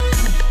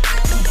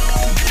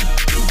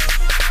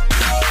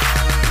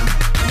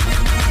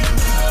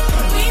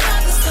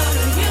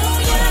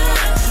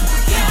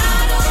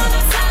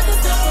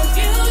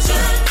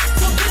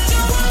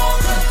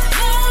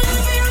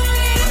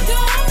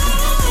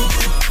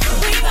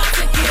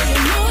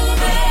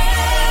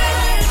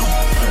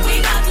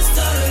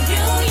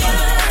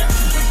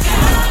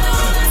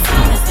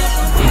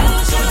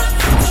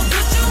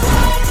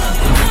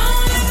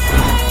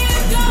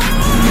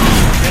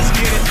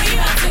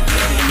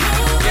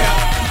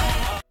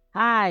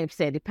I am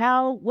Sandy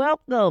Powell.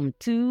 Welcome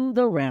to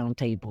the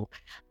Roundtable.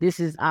 This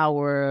is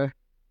our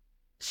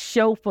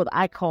show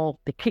I call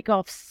the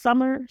Kickoff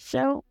Summer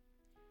Show.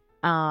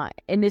 And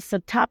it's a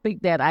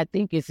topic that I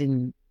think it's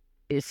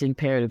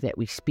imperative that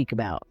we speak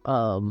about.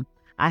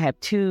 I have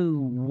two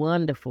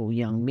wonderful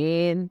young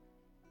men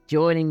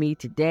joining me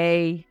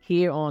today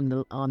here on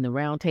the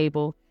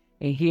Roundtable.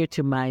 And here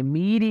to my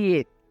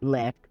immediate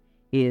left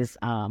is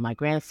my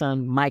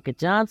grandson, Micah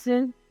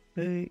Johnson.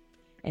 Hey.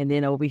 And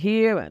then over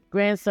here, my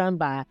grandson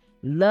by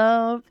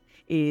love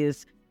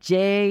is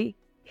Jay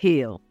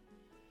Hill.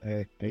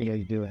 Hey, how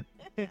you doing?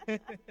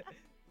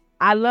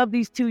 I love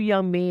these two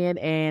young men,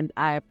 and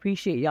I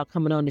appreciate y'all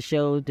coming on the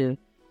show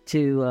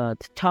to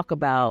talk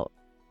about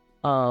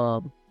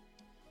a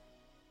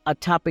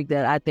topic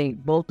that I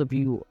think both of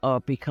you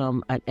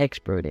become an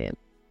expert in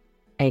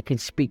and can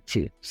speak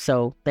to.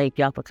 So thank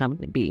y'all for coming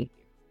to be.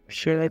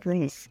 Sure,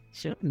 please.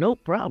 Sure, no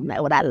problem.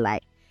 That's what I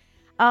like.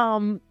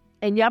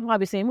 And y'all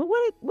probably saying, well,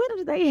 what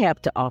do they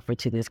have to offer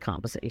to this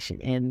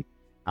conversation? And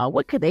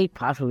what could they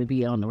possibly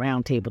be on the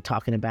round table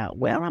talking about?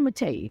 Well, I'm going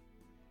to tell you.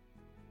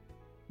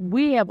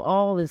 We have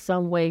all in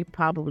some way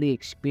probably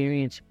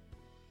experienced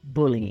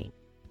bullying.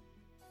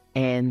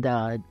 And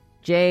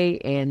Jay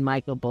and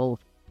Michael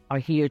both are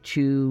here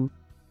to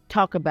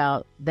talk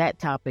about that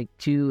topic,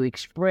 to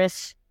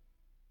express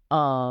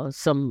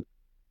some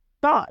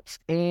thoughts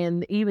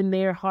and even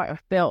their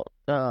heartfelt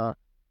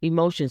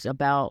emotions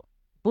about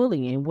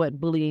bullying and what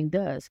bullying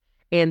does.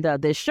 And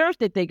the shirts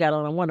that they got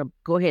on, I want to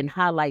go ahead and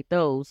highlight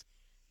those,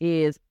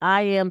 is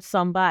I am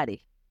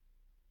somebody.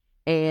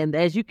 And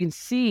as you can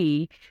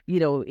see,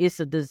 it's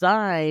a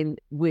design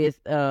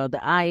with the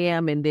I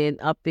am, and then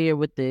up there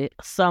with the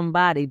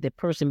somebody, the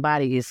person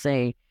body is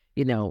saying,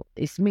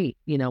 it's me.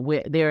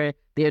 They're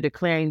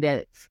declaring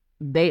that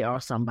they are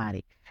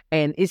somebody.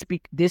 And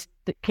this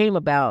came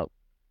about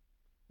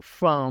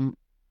from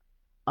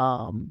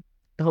the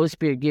Holy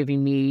Spirit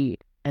giving me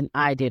an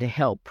idea to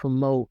help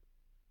promote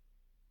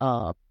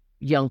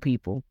young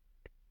people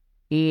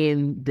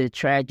in the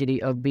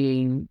tragedy of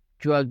being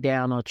drugged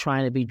down or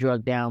trying to be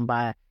drugged down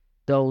by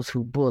those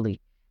who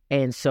bully.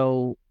 And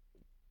so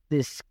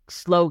this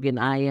slogan,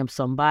 I am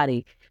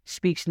somebody,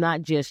 speaks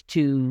not just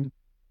to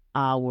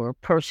our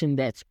person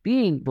that's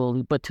being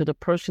bullied, but to the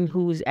person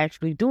who is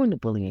actually doing the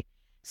bullying.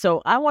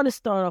 So I want to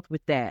start off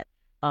with that,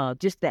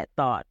 just that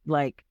thought.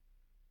 Like,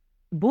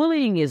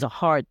 bullying is a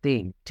hard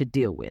thing to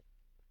deal with,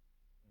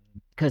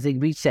 because it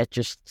resets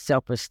your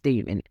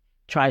self-esteem and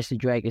tries to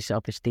drag your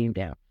self-esteem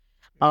down.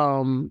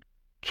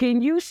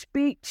 Can you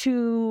speak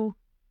to,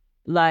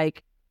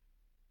 like,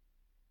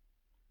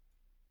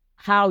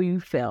 how you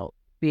felt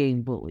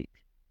being bullied?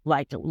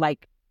 Like,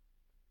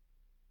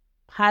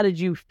 how did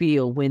you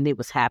feel when it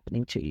was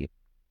happening to you?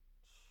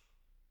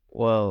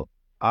 Well,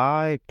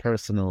 I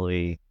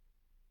personally,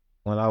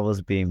 when I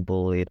was being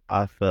bullied,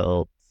 I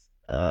felt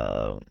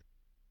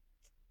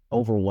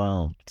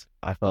overwhelmed.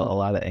 I felt a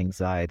lot of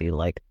anxiety,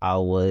 like I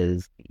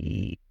was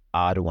the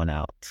odd one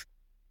out.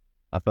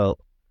 I felt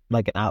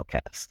like an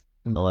outcast.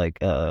 Like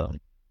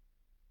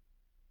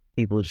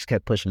people just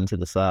kept pushing me to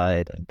the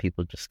side, and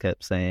people just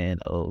kept saying,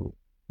 oh,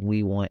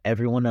 we want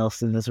everyone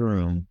else in this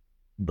room,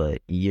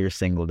 but you're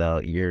singled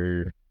out.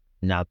 You're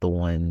not the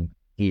one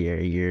here.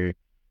 You're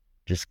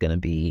just going to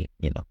be,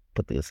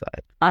 put to the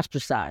side.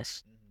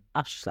 Ostracized.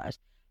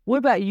 What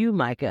about you,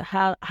 Micah?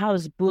 How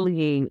does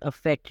bullying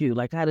affect you?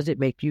 Like, how does it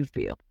make you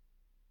feel?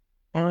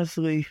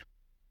 Honestly,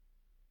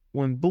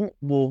 when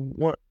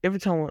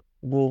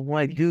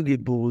I do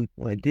get bullied,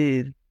 when I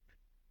did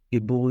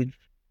get bullied,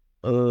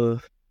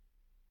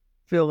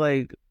 feel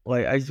like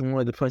I just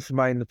wanted to punch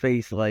somebody in the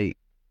face. Like,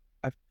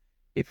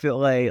 it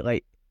felt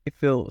it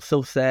felt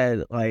so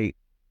sad. Like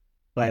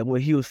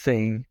what he was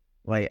saying.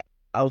 Like,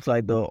 I was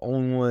like the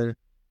only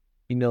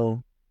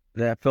one,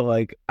 that I felt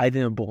like I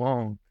didn't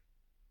belong.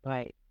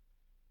 Right.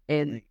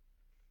 And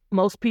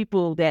most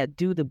people that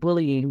do the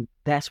bullying,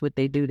 that's what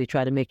they do. They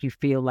try to make you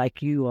feel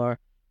like you are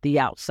the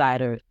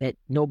outsider, that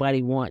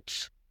nobody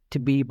wants to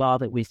be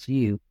bothered with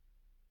you.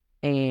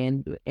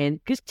 And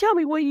just tell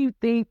me, what do you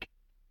think?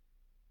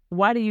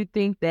 Why do you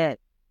think that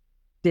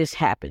this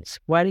happens?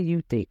 Why do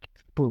you think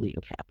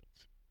bullying happens?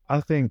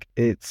 I think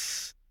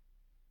it's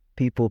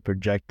people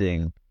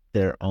projecting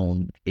their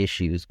own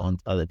issues on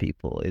other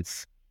people.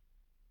 It's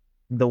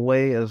the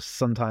way of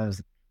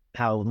sometimes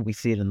how we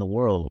see it in the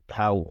world,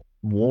 how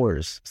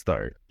wars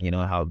start,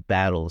 how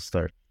battles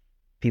start.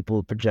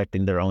 People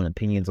projecting their own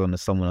opinions onto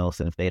someone else,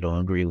 and if they don't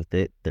agree with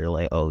it, they're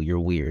like, oh, you're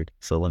weird,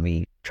 so let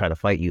me try to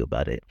fight you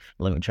about it.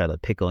 Let me try to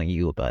pick on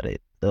you about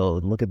it. So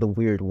look at the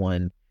weird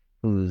one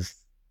who's,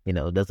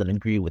 doesn't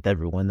agree with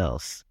everyone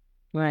else.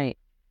 Right.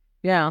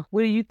 Yeah.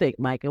 What do you think,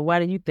 Micah?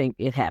 Why do you think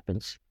it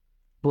happens?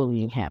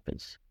 Bullying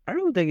happens. I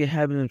don't think it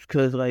happens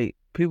because,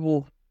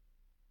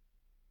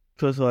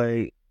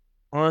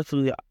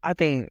 honestly, I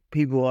think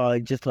people are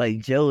just,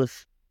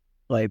 jealous.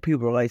 Like,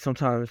 people are,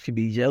 sometimes can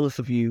be jealous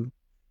of you.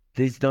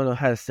 They just don't know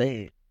how to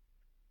say it.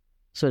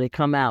 So they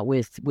come out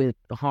with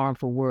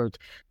harmful words.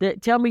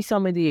 Tell me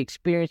some of the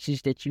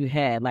experiences that you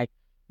had. Like,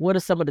 what are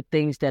some of the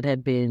things that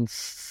have been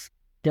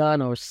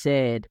done or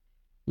said,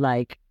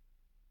 like,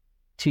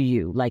 to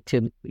you, like,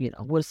 to,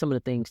 what are some of the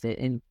things that,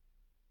 and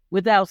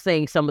without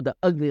saying some of the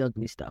ugly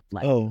stuff,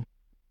 like,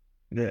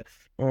 yes.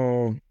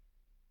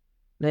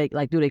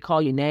 like, do they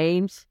call you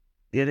names?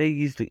 Yeah,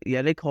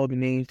 they called me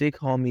names. They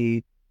called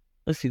me,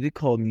 they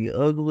called me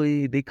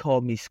ugly. They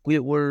called me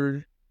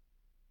Squidward.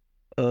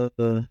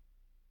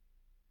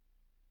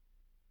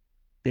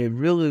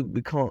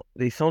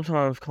 They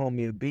sometimes call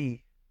me a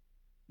B.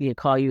 Yeah,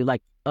 call you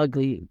like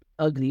ugly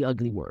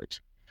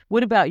words.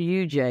 What about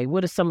you, Jay?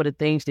 What are some of the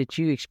things that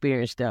you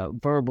experienced,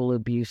 verbal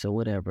abuse or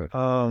whatever?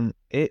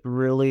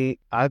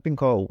 I've been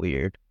called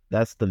weird.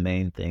 That's the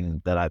main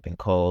thing that I've been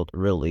called,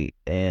 really.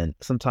 And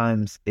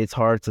sometimes it's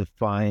hard to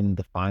find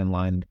the fine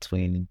line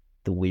between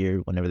the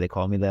weird whenever they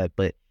call me that.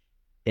 But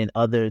in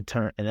other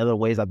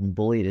ways I've been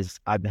bullied is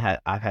I've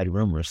had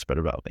rumors spread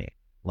about me.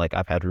 Like,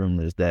 I've had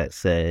rumors that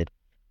said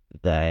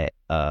that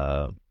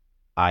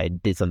I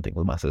did something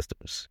with my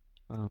sisters.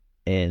 Wow.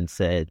 And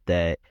said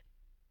that,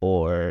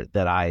 or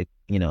that I,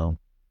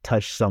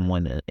 touched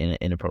someone in an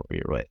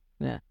inappropriate way.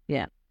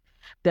 Yeah.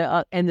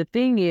 And the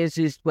thing is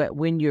that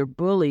when you're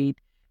bullied,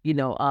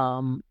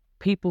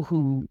 people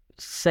who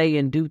say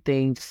and do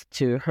things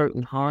to hurt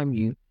and harm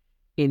you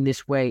in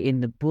this way, in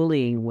the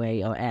bullying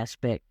way or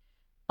aspect,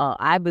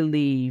 I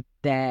believe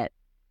that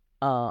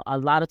a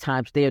lot of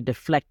times they're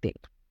deflecting.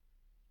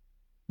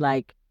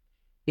 Like,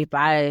 if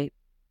I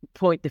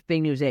point the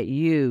fingers at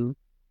you,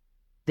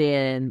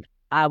 then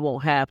I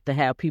won't have to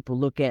have people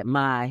look at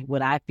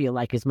what I feel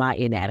like is my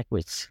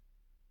inadequacies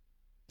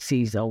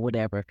or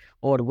whatever,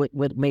 or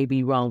what may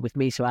be wrong with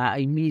me. So I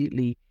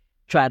immediately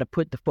try to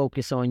put the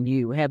focus on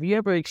you. Have you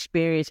ever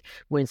experienced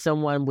when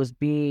someone was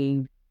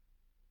being,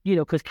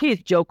 because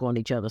kids joke on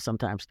each other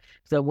sometimes.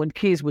 So when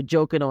kids were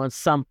joking on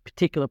some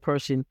particular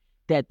person,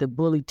 that the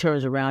bully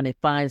turns around and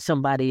finds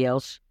somebody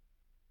else,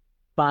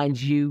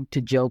 finds you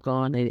to joke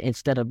on, and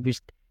instead of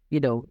just, he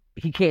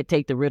can't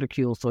take the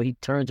ridicule, so he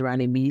turns around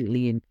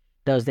immediately and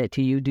does that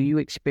to you. Do you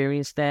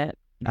experience that?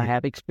 Yeah. I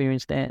have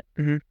experienced that.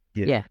 Mm-hmm.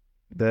 Yeah.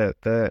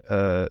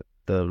 The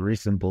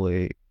recent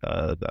bully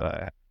that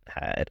I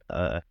had,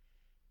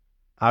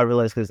 I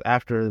realized, because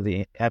after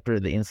the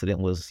incident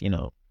was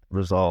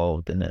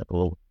resolved, and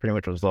pretty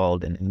much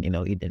resolved, and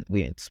we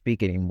didn't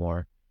speak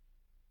anymore.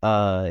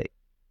 I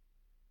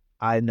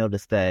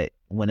noticed that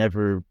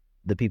whenever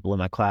the people in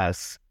my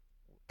class,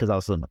 because I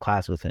was in the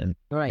class with him,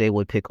 Right. they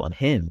would pick on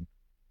him,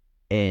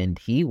 and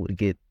he would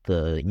get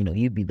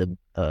he'd be the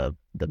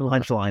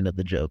punchline of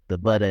the joke, the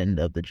butt end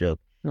of the joke,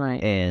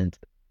 Right. and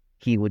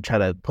he would try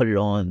to put it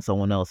on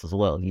someone else as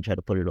well. He tried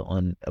to put it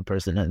on a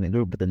person in the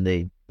group, but then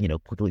they,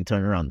 quickly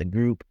turn around. The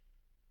group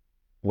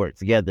worked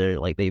together,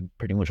 like they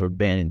pretty much were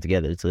banding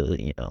together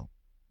to,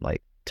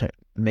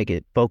 make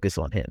it focus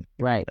on him.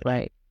 Right.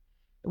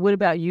 What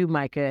about you,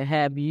 Micah?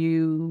 Have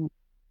you,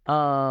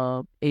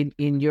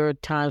 in your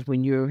times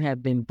when you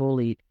have been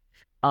bullied,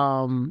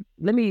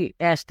 let me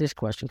ask this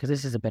question, because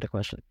this is a better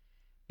question.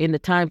 In the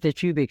times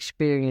that you've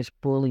experienced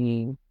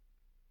bullying,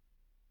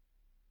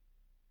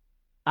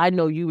 I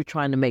know you were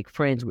trying to make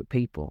friends with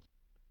people.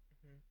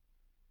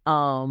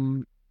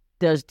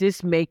 Does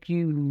this make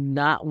you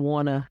not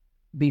want to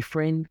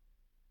befriend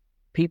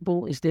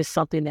people? Is this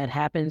something that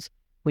happens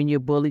when you're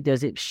bullied?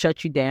 Does it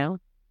shut you down?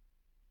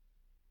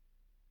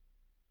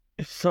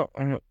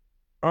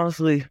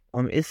 Honestly,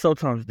 it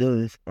sometimes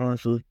does.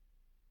 Honestly,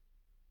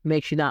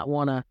 makes you not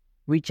want to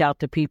reach out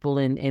to people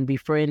and be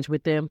friends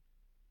with them.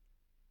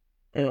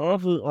 And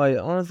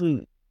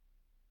honestly,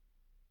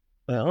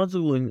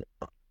 when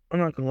I'm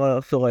not gonna lie,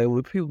 so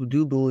when people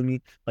do bully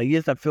me,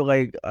 yes, I feel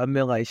like I'm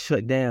been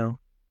shut down.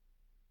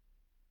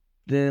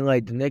 Then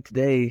the next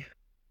day,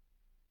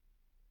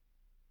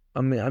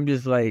 I'm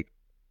just I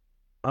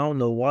don't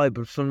know why,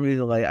 but for some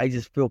reason I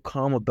just feel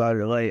calm about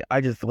it. I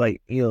just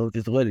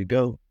just let it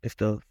go and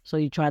stuff. So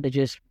you try to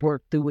just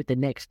work through it the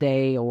next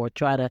day, or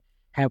try to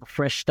have a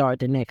fresh start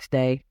the next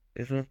day.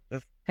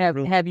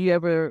 Have you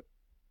ever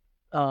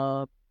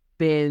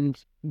been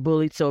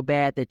bullied so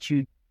bad that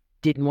you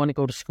didn't want to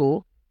go to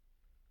school?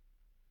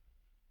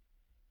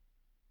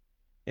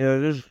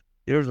 Yeah,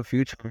 there's a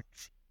few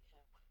times.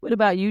 What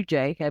about you,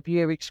 Jay? Have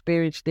you ever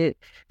experienced it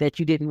that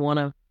you didn't want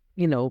to,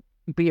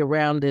 be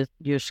around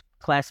your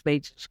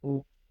classmates at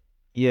school?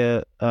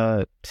 Yeah,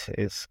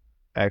 it's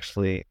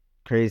actually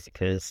crazy,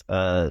 because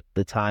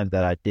the time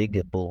that I did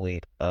get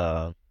bullied,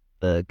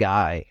 the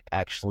guy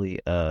actually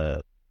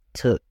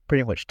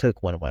pretty much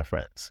took one of my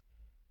friends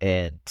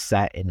and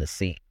sat in the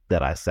seat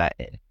that I sat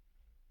in,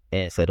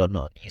 and said, "Oh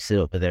no, you sit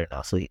over there and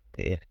I'll sleep."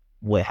 And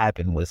what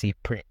happened was he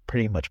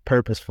pretty much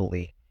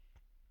purposefully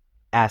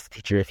asked the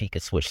teacher if he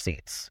could switch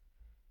seats.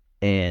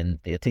 And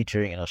the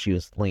teacher, she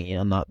was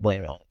lenient. I'm not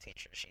blaming on the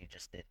teacher. She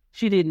just did.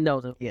 She didn't know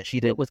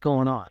what was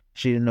going on.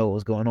 She didn't know what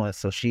was going on,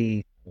 so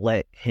she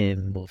let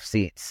him move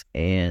seats,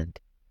 and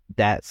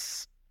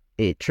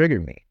it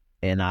triggered me,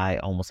 and I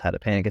almost had a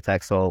panic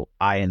attack. So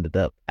I ended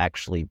up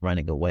actually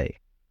running away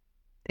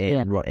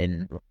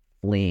and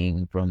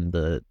fleeing from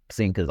the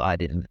scene, because I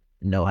didn't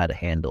know how to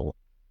handle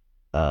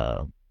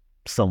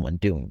someone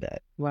doing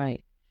that.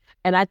 Right.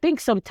 And I think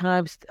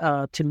sometimes,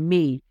 to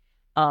me,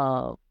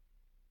 some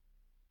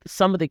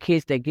of the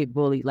kids that get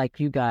bullied, like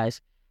you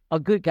guys, are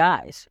good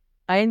guys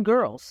and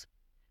girls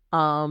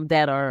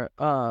that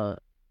are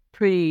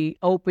pretty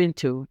open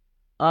to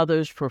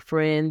others for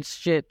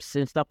friendships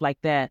and stuff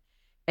like that.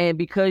 And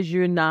because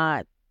you're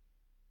not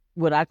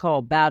what I call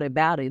about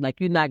it, like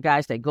you're not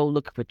guys that go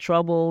looking for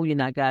trouble. You're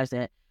not guys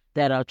that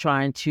are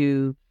trying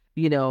to,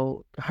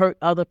 hurt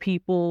other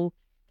people.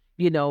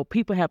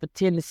 People have a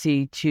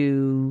tendency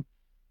to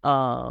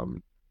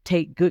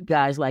take good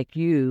guys like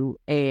you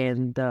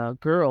and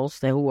girls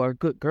who are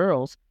good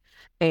girls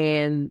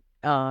and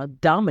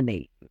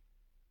dominate,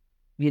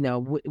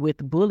 with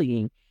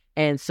bullying.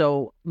 And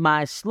so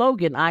my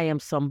slogan, I am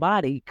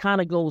somebody,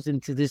 kind of goes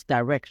into this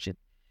direction.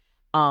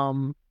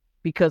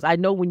 Because I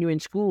know when you're in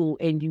school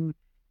and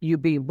you're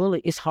being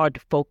bullied, it's hard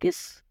to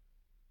focus.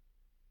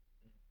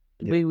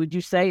 Yeah. Would you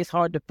say it's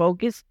hard to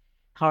focus?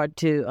 Hard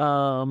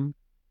to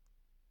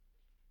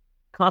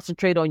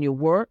concentrate on your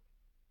work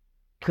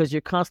because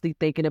you're constantly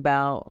thinking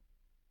about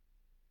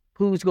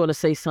who's going to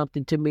say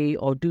something to me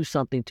or do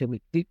something to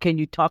me. Can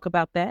you talk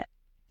about that?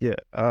 Yeah,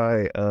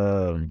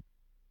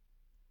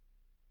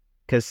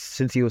 because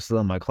since he was still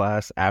in my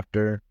class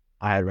after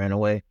I had ran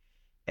away,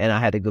 and I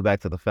had to go back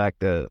to the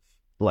fact of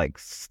like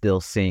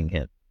still seeing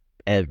him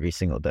every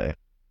single day,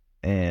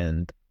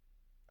 and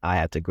I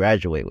had to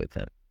graduate with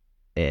him,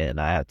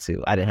 and I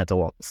didn't have to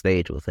walk the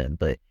stage with him,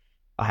 but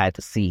I had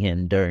to see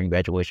him during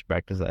graduation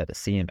practice. I had to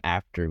see him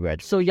after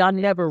graduation. So y'all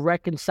never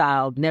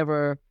reconciled,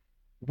 never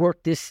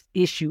worked this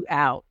issue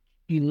out.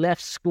 You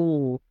left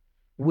school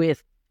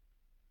with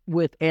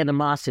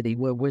animosity,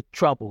 with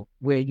trouble,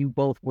 where you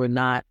both were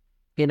not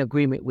in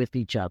agreement with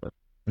each other.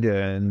 Yeah,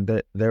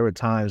 and there were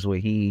times where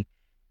he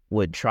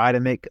would try to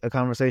make a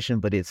conversation,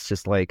 but it's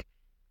just like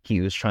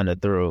he was trying to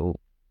throw,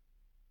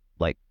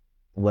 like,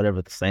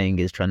 whatever the saying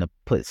is, trying to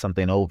put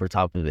something over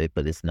top of it,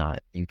 but it's not.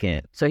 You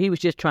can't. So he was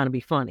just trying to be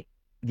funny.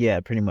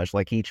 Yeah, pretty much.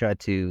 Like he tried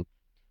to,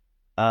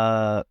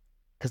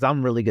 because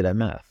I'm really good at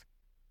math,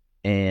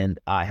 and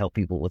I help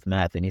people with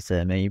math, and he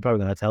said, "Man, you're probably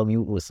gonna have to help me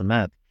with some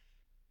math,"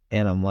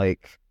 and I'm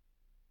like,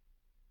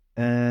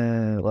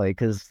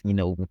 because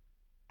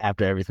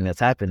after everything that's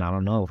happened, I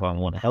don't know if I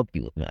want to help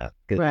you with math.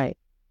 Right.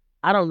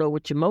 I don't know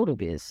what your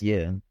motive is.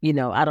 Yeah.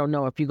 I don't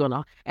know if you're going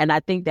to, and I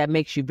think that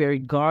makes you very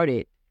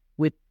guarded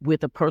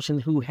with a person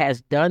who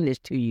has done this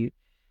to you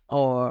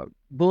or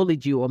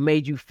bullied you or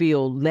made you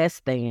feel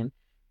less than.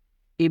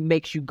 It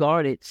makes you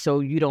guarded. So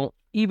you don't,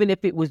 even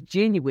if it was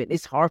genuine,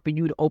 it's hard for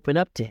you to open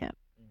up to him,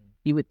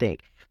 you would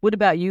think. What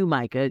about you,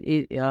 Micah?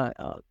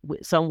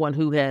 Someone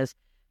who has,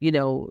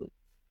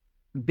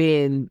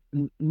 been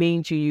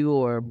mean to you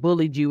or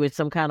bullied you in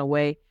some kind of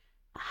way,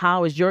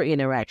 how is your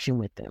interaction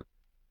with them?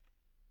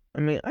 I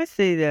mean, I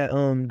say that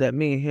that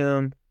me and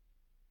him,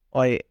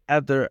 like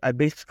after I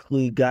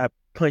basically got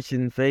punched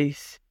in the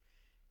face.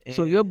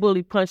 So your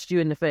bully punched you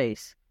in the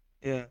face?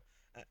 Yeah.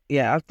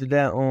 After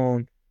that,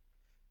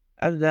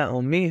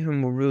 me and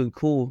him were really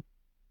cool.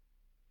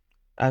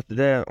 After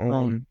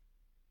that,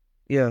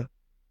 yeah.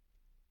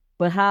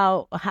 But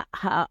how,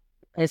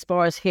 as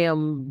far as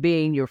him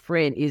being your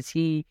friend, is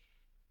he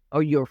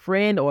or your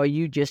friend, or are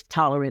you just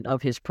tolerant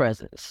of his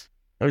presence?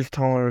 I'm just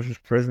tolerant of his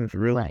presence,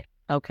 really. Right.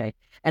 Okay.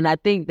 And I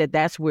think that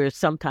that's where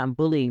sometimes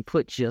bullying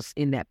puts us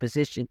in that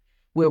position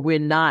where we're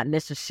not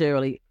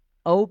necessarily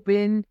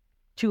open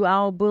to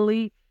our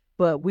bully,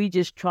 but we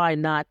just try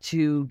not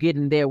to get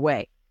in their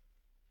way.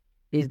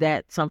 Is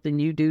that something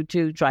you do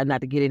too? Try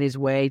not to get in his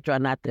way, try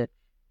not to,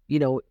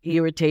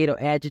 irritate or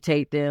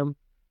agitate them?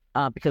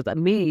 Because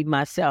me,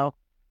 myself,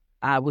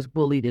 I was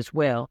bullied as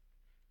well.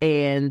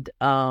 And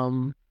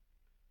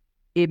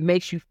it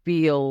makes you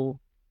feel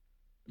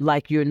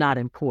like you're not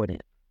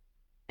important.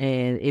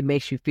 And it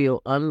makes you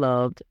feel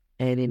unloved,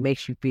 and it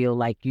makes you feel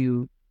like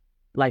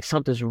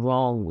something's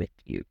wrong with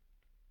you.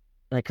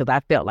 Like, because I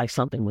felt like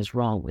something was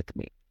wrong with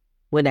me.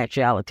 When in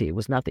actuality, it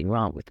was nothing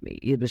wrong with me.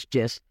 It was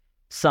just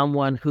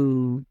someone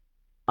who,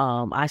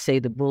 I say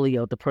the bully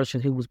or the person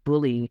who was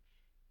bullying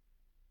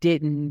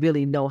didn't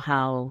really know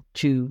how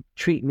to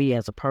treat me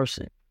as a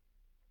person.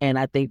 And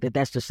I think that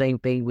that's the same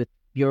thing with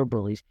your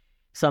bullies.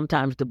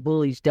 Sometimes the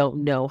bullies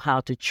don't know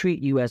how to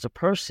treat you as a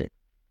person,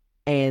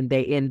 and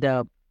they end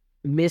up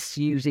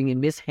misusing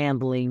and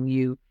mishandling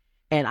you.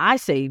 And I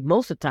say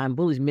most of the time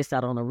bullies miss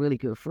out on a really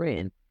good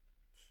friend,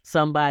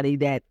 somebody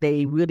that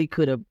they really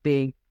could have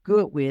been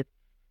good with,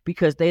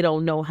 because they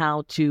don't know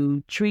how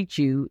to treat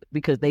you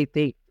because they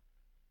think,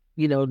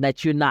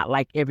 that you're not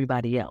like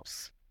everybody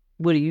else.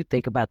 What do you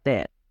think about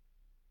that?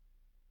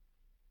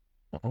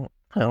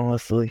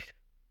 Honestly.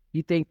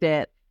 You think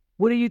that,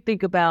 what do you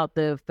think about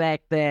the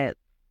fact that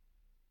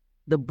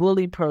the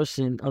bully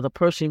person or the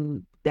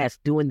person that's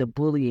doing the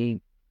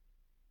bullying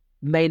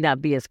may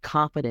not be as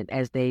confident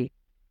as they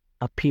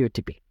appear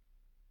to be?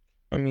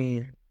 I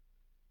mean,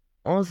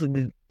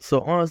 honestly,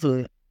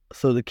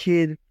 the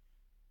kid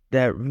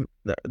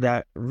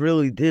that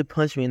really did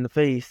punch me in the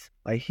face,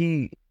 when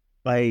he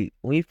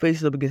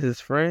faced up against his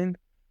friend,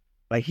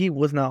 like he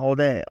was not all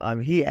that. I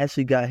mean, he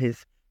actually got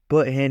his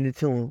butt handed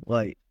to him.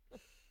 Like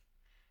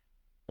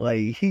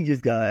he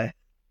just got.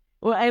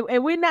 Well,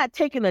 and we're not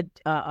taking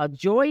a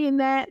joy in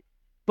that,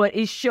 but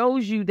it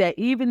shows you that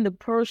even the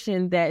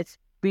person that's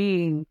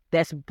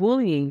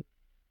bullying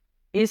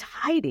is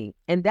hiding.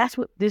 And that's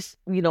what this,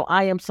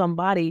 I am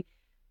somebody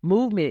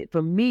movement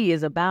for me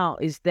is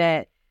about, is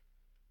that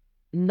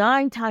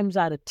 9 times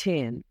out of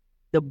 10,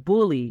 the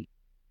bully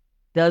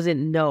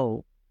doesn't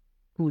know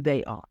who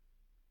they are.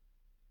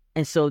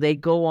 And so they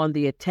go on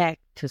the attack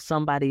to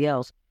somebody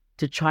else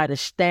to try to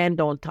stand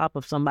on top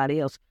of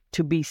somebody else,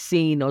 to be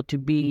seen or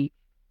to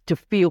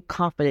feel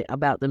confident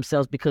about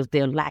themselves because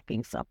they're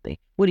lacking something.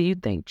 What do you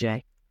think,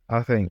 Jay?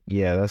 I think,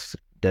 yeah, that's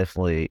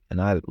definitely, and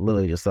I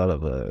literally just thought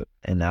of an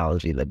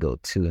analogy that go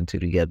 2 and 2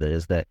 together,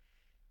 is that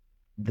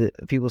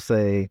people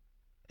say,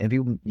 and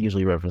people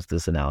usually reference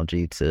this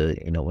analogy to,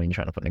 when you're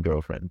trying to find a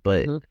girlfriend,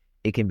 but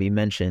it can be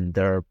mentioned,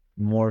 there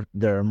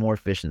are more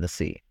fish in the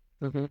sea,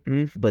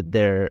 but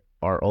there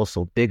are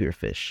also bigger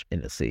fish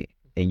in the sea,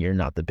 and you're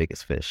not the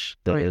biggest fish.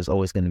 There's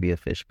always going to be a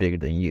fish bigger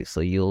than you.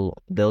 So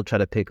they'll try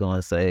to pick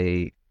on,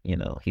 say,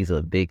 he's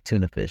a big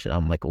tuna fish and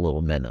I'm like a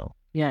little minnow.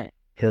 Yeah.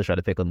 He'll try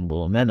to pick on the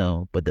little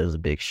minnow, but there's a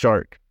big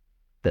shark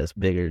that's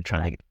bigger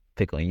trying to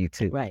pick on you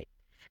too. Right.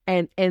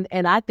 And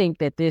I think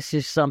that this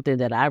is something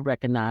that I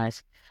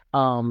recognize.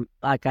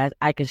 Like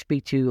I can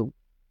speak to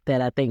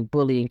that. I think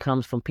bullying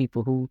comes from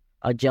people who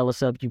are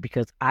jealous of you,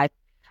 because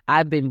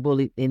I've been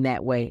bullied in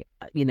that way,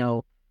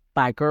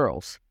 by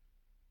girls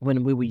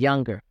when we were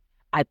younger.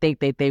 I think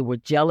that they were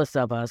jealous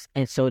of us,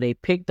 and so they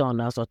picked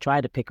on us or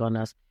tried to pick on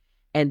us.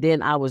 And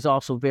then I was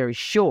also very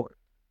short.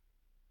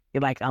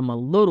 Like, I'm a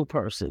little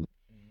person.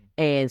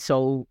 And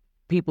so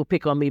people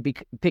picked on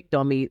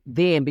me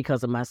then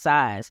because of my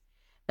size.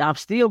 I'm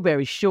still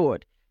very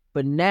short,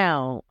 but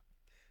now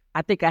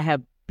I think I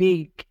have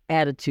big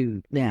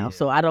attitude now. Yeah.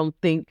 So I don't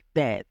think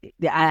that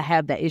I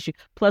have that issue.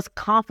 Plus,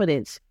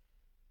 confidence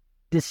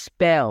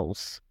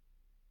dispels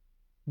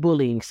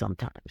bullying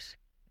sometimes.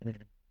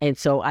 Mm-hmm. And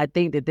so I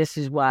think that this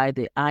is why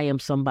the I Am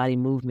Somebody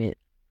movement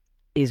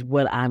is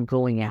what I'm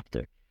going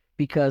after,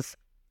 because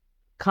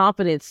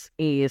confidence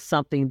is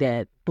something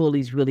that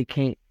bullies really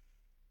can't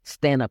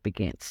stand up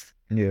against.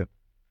 Yeah.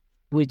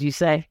 Would you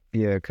say?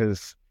 Yeah,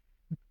 because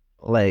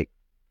like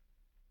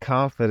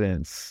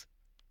confidence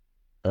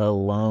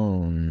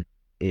alone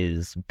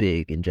is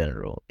big in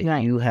general.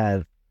 If you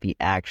have the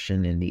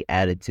action and the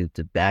attitude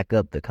to back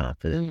up the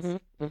confidence,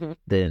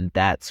 then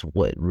that's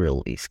what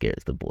really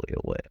scares the bully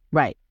away.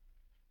 Right.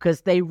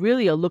 Because they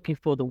really are looking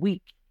for the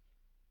weak.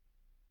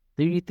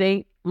 Do you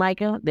think,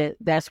 Micah, that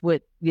that's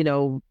what,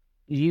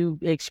 you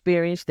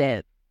experienced,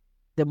 that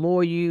the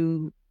more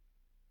you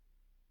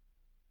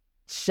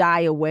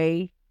shy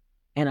away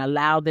and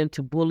allow them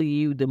to bully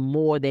you, the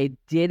more they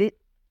did it?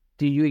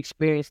 Do you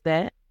experience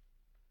that?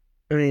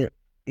 I mean,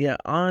 yeah,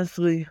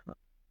 honestly,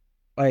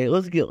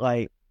 let's get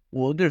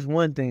there's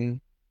one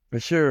thing for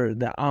sure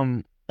that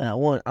I'm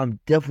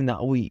definitely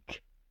not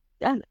weak.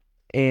 Yeah.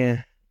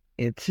 And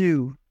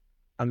 2,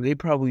 I mean,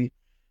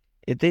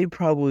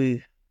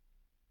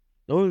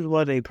 those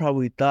why they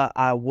probably thought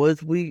I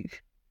was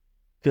weak.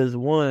 Because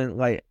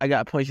 1, I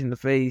got punched in the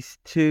face.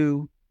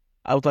 2,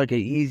 I was like an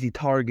easy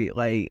target.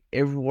 Like,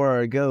 everywhere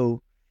I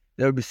go,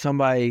 there would be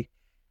somebody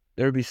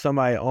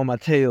on my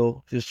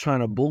tail just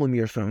trying to bully me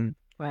or something.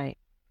 Right.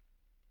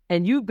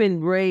 And you've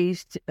been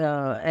raised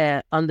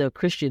under a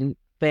Christian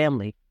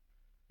family.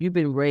 You've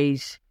been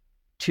raised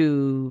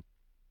to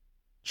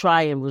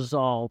try and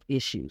resolve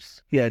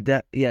issues. Yeah,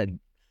 that's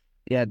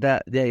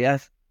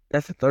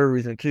the third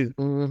reason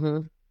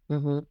too.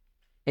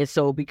 And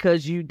so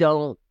because you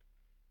don't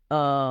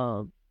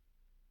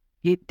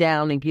get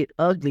down and get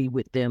ugly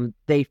with them,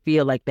 they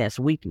feel like that's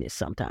weakness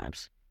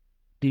sometimes.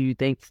 Do you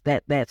think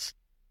that that's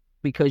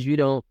because you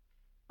don't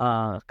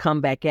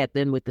come back at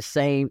them with the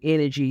same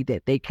energy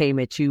that they came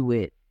at you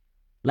with?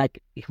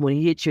 Like, when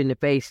he hit you in the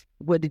face,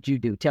 what did you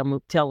do? Tell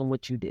him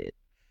what you did.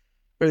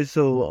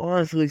 So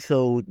honestly,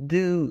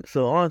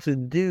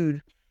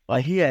 dude,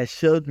 he had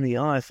shoved me,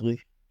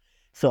 honestly.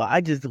 So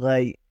I just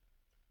I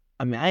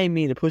ain't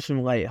mean to push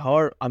him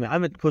hard. I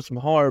meant to push him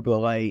hard,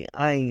 but I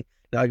ain't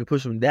I could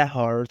push him that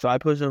hard. So I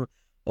pushed him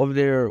over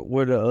there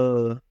where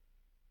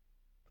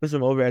push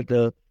him over at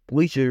the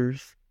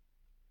bleachers.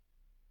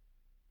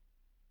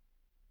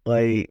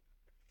 And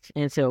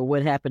so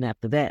what happened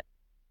after that?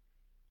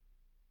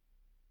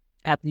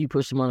 After you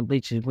pushed him on the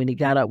bleachers, when he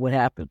got up, what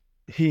happened?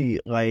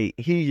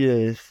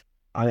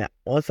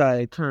 Once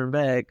I turned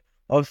back,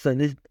 all of a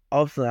sudden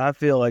I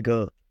feel like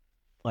a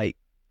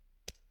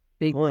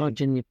big punch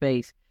in your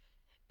face.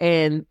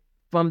 And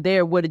from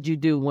there, what did you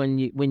do when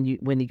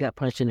he got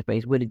punched in the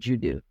face? What did you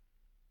do?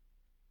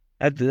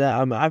 After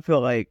that, I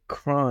felt like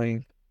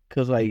crying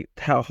because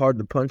how hard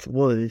the punch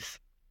was.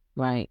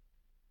 Right.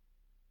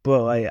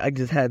 But I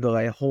just had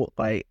to hold.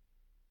 I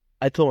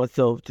told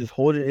myself, just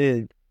hold it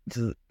in,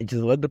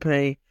 just let the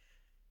pain.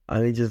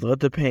 Just let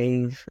the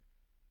pain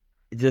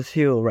just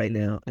heal right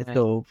now. Right. And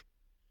so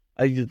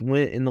I just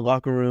went in the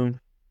locker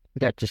room,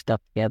 got your stuff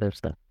together and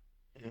stuff.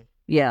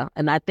 Yeah,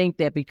 and I think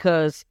that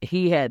because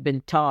he had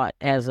been taught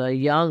as a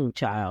young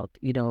child,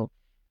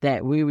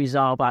 that we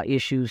resolve our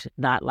issues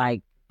not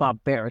like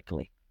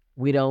barbarically.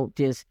 We don't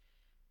just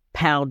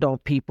pound on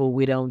people.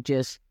 We don't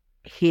just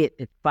hit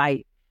and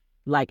fight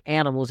like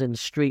animals in the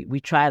street. We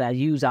try to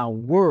use our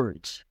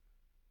words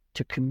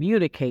to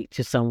communicate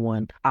to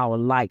someone our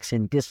likes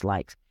and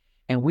dislikes.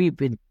 And we've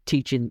been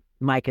teaching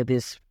Micah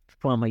this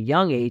from a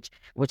young age,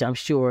 which I'm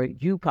sure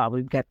you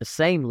probably got the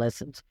same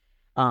lessons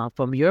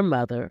from your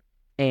mother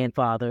and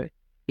father,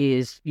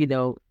 is, you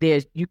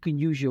can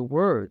use your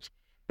words.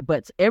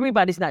 But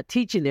everybody's not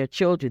teaching their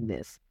children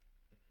this.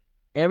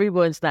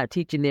 Everyone's not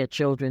teaching their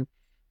children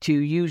to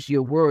use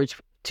your words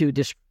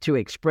to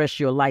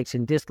express your likes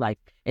and dislikes.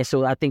 And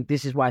so I think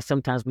this is why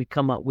sometimes we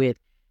come up with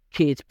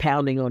kids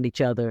pounding on each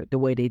other the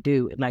way they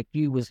do, like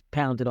you was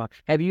pounded on.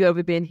 Have you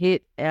ever been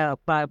hit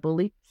by a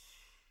bully?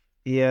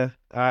 Yeah,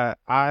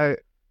 I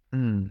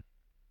don't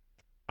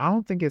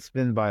think it's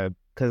been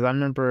because I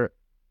remember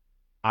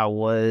I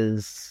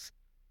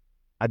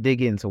did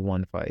get into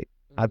one fight.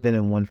 I've been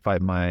in one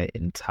fight my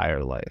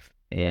entire life,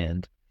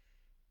 and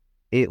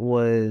it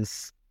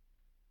was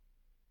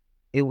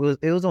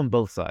on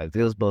both sides.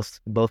 It was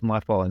both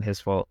my fault and his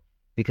fault,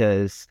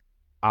 because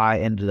I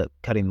ended up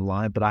cutting the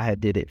line, but I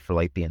had did it for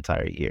like the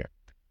entire year.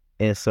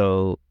 And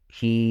so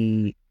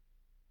he,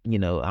 I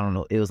don't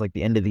know, it was like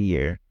the end of the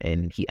year,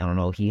 and he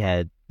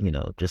had,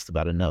 just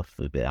about enough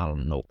of it. I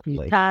don't know.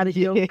 Like, tired of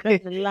your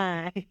cutting the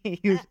line.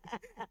 he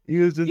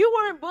was just, you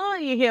weren't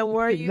bullying him,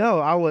 were you? No,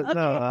 I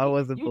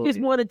wasn't You bullying.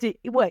 just wanted to,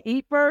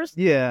 eat first?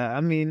 Yeah,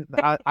 I mean,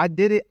 I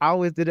did it. I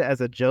always did it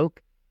as a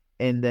joke.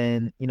 And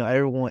then,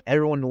 everyone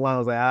in the line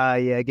was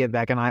like, yeah, get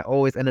back. And I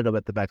always ended up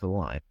at the back of the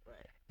line.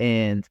 Right.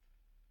 And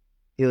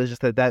it was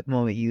just at that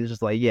moment, he was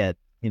just like, yeah,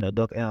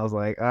 duck. And I was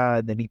like,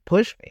 then he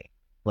pushed me.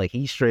 Like,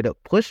 he straight up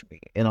pushed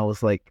me. And I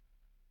was like,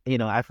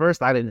 at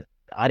first I didn't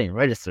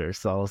register.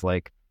 So I was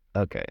like,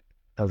 okay.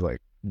 I was like,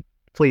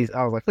 please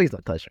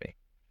don't touch me.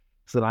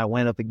 So then I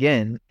went up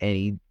again, and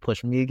he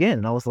pushed me again.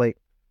 And I was like,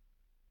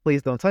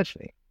 please don't touch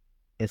me.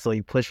 And so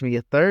he pushed me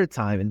a third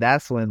time. And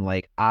that's when,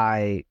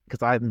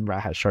 because I remember I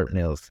had sharp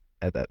nails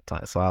at that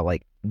time. So I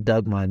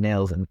dug my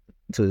nails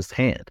into his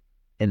hand.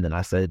 And then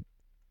I said,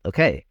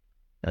 okay,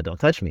 now don't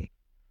touch me.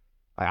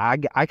 I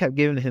kept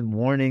giving him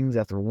warnings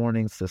after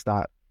warnings to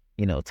stop,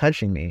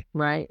 touching me.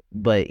 Right.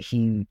 But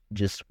he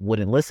just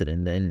wouldn't listen.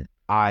 And then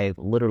I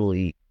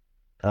literally,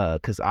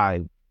 because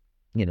I,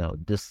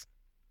 just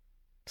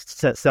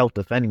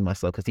self-defending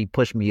myself, because he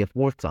pushed me a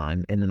fourth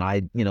time, and then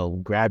I,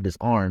 grabbed his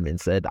arm and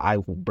said, I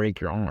will break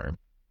your arm.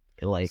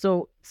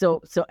 So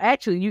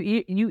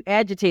actually you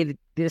agitated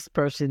this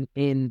person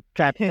in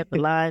trying to cut the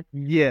line.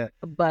 Yeah.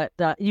 But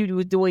you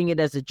were doing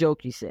it as a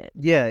joke, you said.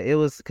 Yeah, it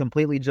was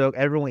completely joke.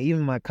 Everyone,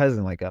 even my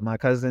cousin, my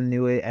cousin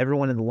knew it.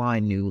 Everyone in the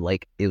line knew,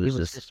 it was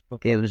just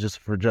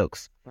for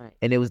jokes. Right.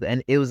 And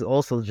it was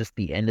also just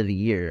the end of the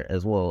year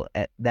as well.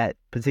 At that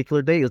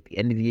particular day, it was the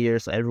end of the year,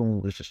 so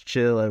everyone was just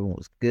chill. Everyone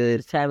was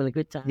good. Just having a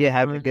good time. Yeah,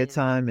 having a good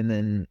time. And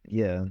then,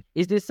 yeah.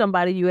 Is this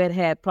somebody you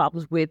had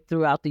problems with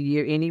throughout the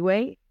year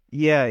anyway?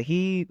 Yeah,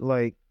 he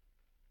would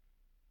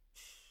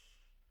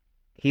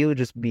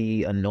just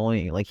be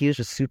annoying. He was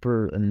just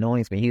super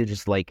annoying to me. He would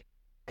just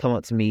come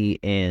up to me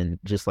and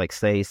just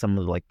say some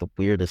of the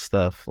weirdest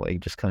stuff,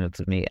 just come up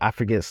to me. I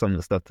forget some of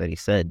the stuff that he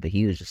said, but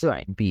he was just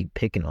be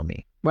picking on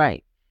me.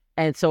 Right.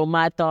 And so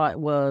my thought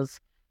was,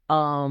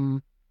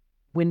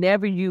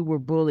 whenever you were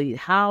bullied,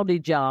 how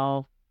did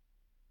y'all,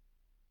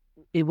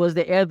 was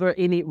there ever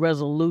any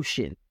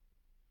resolution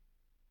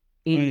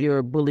in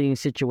your bullying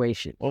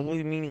situation? What do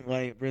you mean,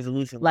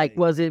 resolution?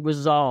 Was it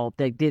resolved?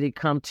 Did it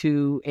come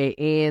to an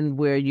end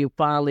where you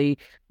finally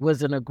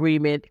was an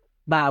agreement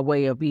by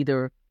way of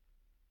either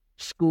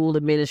school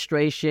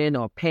administration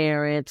or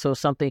parents or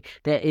something,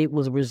 that it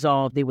was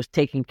resolved, it was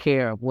taken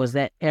care of? Was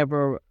that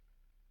ever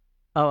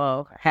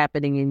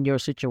happening in your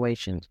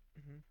situation?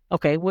 Mm-hmm.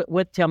 Okay,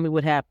 what? Tell me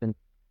what happened.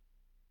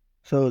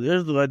 So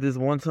there's this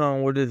one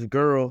time where this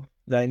girl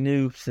that I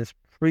knew since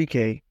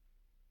pre-K,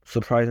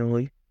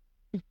 surprisingly.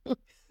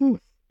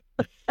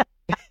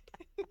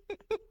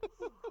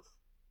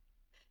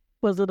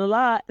 Was it a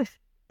lot?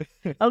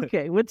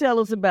 Okay, well, tell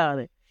us about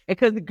it.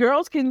 Because the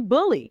girls can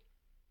bully.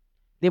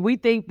 Then we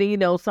think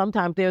that,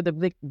 sometimes they're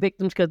the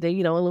victims because they're, a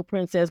little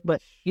princess.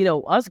 But,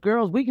 us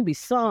girls, we can be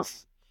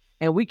soft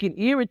and we can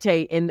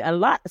irritate. And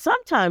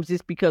sometimes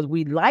it's because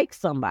we like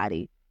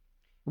somebody.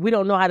 We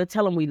don't know how to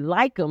tell them we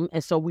like them,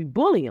 and so we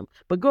bully them.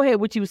 But go ahead,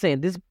 what you were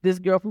saying. This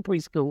girl from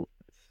preschool.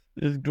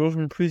 This girl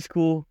from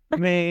preschool,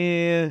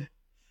 man.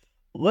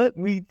 Let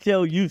me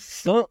tell you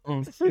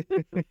something.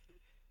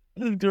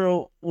 This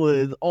girl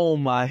was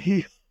on my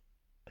heel.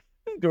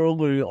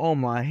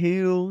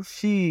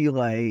 She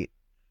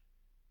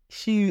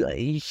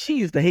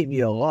used to hate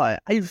me a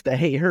lot. I used to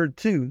hate her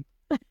too.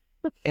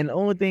 And the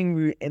only thing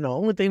we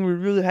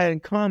really had in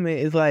common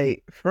is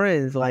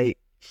friends.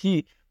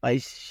 She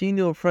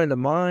knew a friend of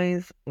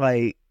mine's.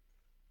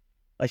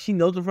 She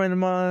knows a friend of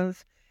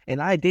mine's,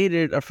 and I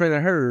dated a friend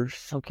of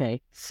hers. Okay,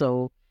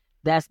 so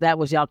that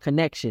was y'all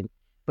connection.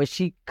 but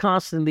she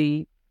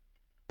constantly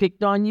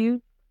picked on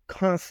you?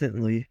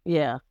 Constantly.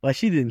 Yeah. Like,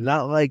 she did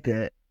not like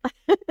that.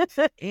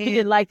 She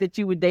didn't like that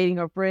you were dating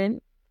her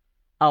friend?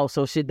 Oh,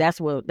 so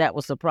that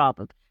was the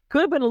problem.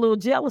 Could have been a little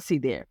jealousy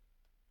there.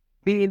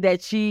 Being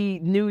that she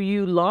knew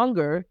you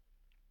longer,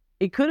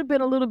 it could have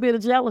been a little bit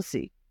of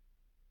jealousy.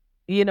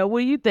 What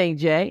do you think,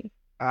 Jay?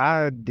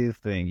 I do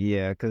think,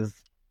 yeah, because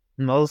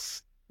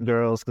most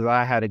girls, because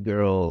I had a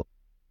girl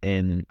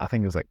in, I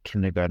think it was like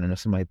kindergarten or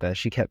something like that,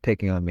 she kept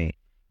picking on me.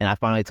 And I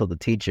finally told the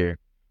teacher,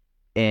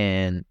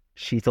 and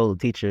she told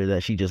the teacher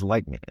that she just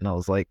liked me. And I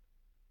was like,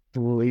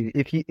 well,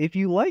 if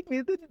you like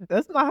me,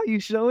 that's not how you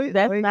show it.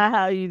 That's like, not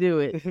how you do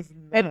it.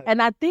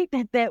 And I think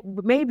that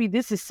maybe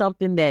this is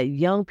something that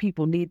young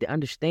people need to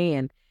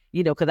understand,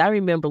 because I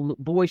remember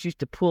boys used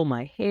to pull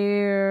my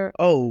hair.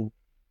 Oh.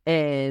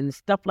 And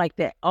stuff like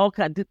that. All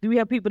kind. Do we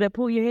have people that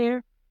pull your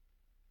hair?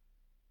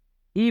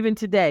 Even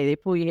today, they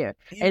pull your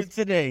hair.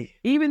 Today.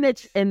 Even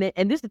that, and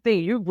this is the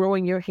thing. You're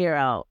growing your hair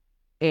out,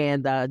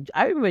 and I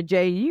remember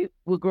Jay, you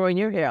were growing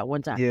your hair out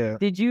one time. Yeah.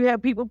 Did you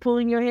have people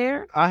pulling your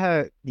hair? I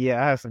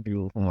had some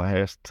people pull my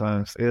hair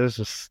sometimes.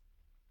 It's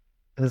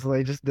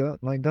like, just don't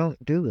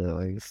do that.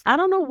 Like, I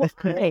don't know why.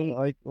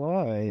 like,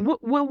 why?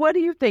 Well, what do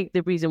you think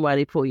the reason why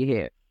they pull your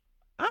hair?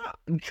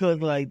 Because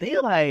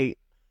they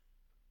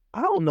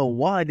I don't know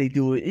why they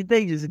do it.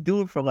 They just do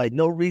it for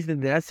no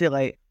reason. Then I said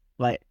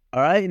all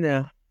right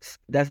now,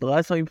 that's the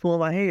last time you pull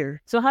my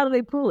hair. So how do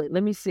they pull it?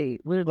 Let me see.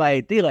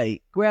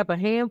 They grab a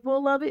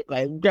handful of it.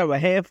 Grab a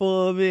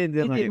handful of it. And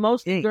then, Is it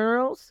most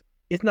girls?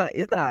 It's not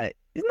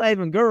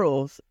even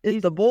girls.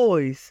 It's the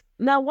boys.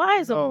 Now, why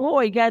is a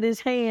boy got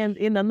his hand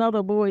in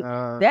another boy?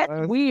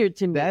 That's weird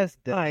to me.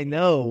 I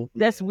know.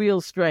 That's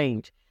real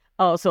strange.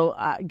 Oh, so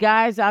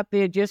guys out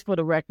there, just for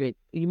the record,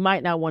 you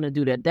might not want to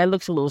do that. That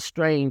looks a little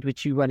strange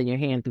with you running your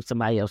hand through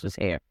somebody else's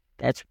hair.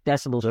 That's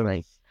a little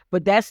strange.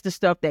 But that's the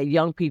stuff that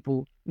young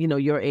people,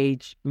 your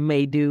age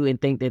may do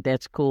and think that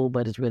that's cool,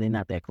 but it's really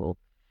not that cool.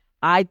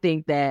 I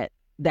think that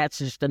that's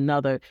just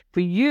another,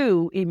 for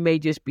you, it may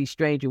just be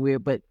strange and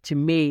weird, but to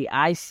me,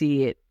 I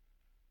see it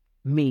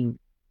mean.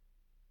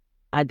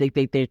 I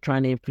think they're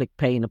trying to inflict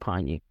pain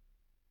upon you.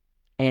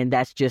 And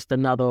that's just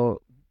another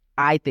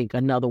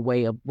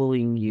way of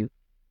bullying you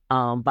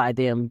by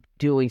them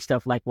doing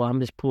stuff like, well, I'm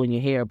just pulling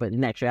your hair. But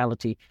in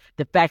actuality,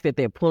 the fact that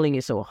they're pulling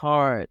it so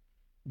hard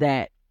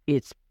that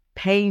it's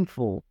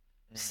painful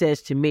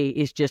says to me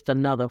it's just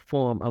another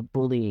form of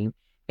bullying.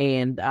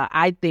 And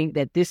I think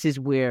that this is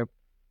where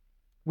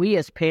we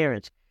as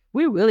parents,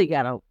 we really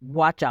got to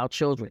watch our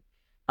children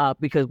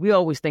because we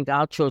always think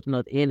our children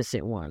are the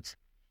innocent ones.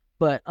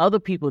 But other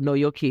people know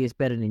your kids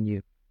better than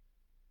you.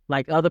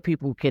 Like other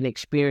people can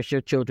experience your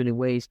children in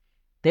ways.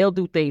 They'll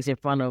do things in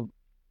front of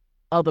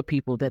other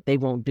people that they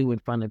won't do in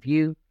front of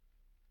you.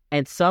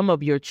 And some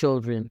of your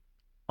children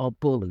are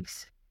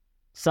bullies.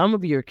 Some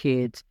of your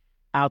kids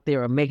out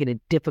there are making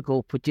it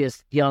difficult for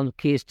just young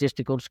kids just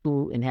to go to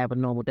school and have a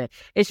normal day.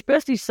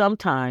 Especially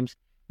sometimes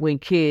when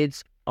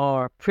kids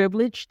are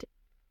privileged,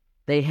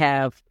 they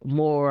have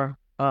more,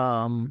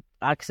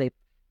 I could say,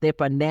 they're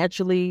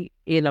financially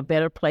in a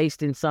better place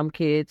than some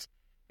kids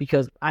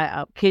because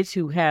kids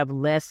who have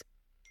less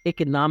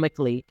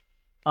economically,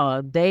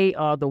 they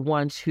are the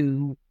ones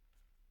who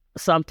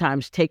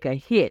sometimes take a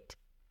hit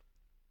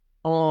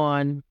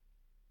on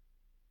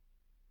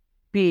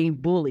being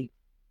bullied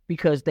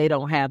because they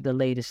don't have the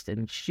latest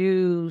in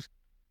shoes,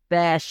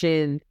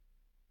 fashion,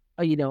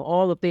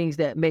 all the things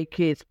that make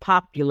kids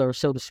popular,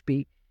 so to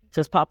speak.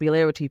 Since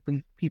popularity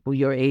for people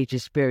your age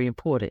is very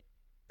important.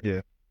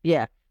 Yeah.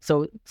 Yeah.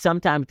 So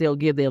sometimes they'll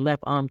give their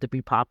left arm to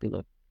be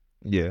popular.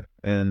 Yeah.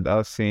 And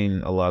I've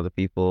seen a lot of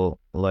people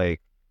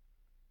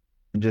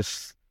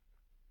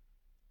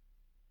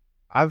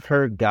I've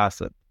heard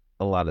gossip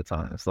a lot of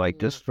times,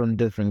 just from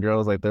different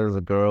girls. Like there was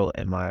a girl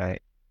in my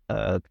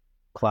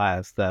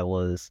class that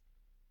was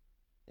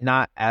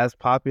not as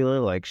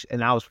popular,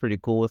 and I was pretty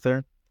cool with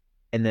her.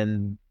 And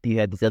then you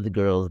had these other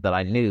girls that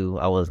I knew.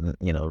 I wasn't,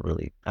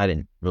 I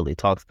didn't really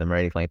talk to them or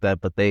anything like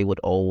that, but they would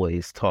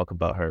always talk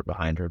about her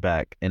behind her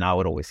back, and I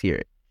would always hear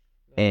it.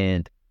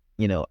 And,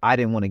 I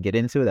didn't want to get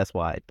into it. That's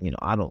why,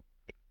 I don't.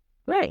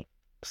 Right.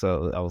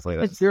 So I was like,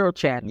 it's girl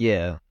chatting.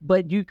 Yeah.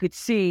 But you could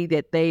see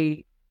that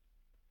they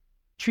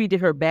treated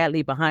her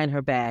badly behind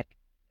her back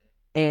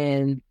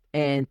and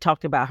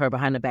talked about her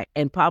behind her back,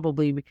 and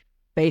probably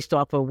based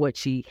off of what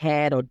she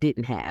had or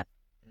didn't have.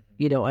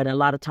 And a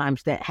lot of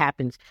times that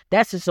happens.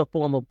 That's just a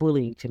form of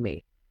bullying to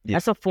me. Yeah.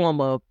 That's a form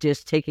of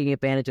just taking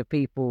advantage of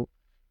people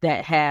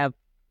that have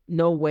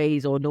no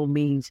ways or no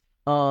means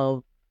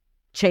of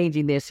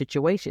changing their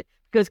situation.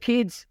 Because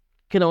kids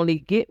can only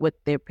get what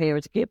their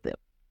parents give them,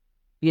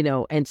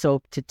 and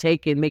so to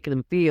take and make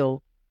them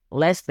feel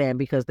less than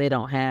because they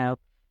don't have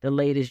the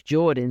latest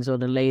Jordans or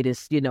the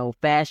latest,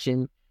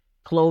 fashion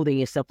clothing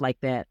and stuff like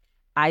that.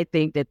 I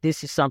think that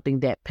this is something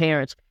that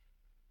parents,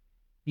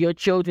 your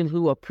children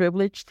who are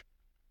privileged,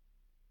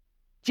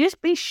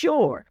 just be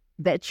sure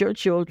that your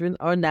children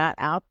are not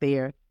out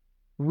there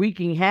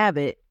wreaking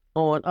havoc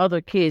on other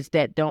kids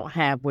that don't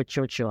have what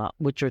your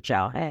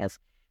child has.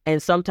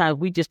 And sometimes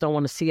we just don't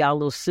want to see our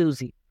little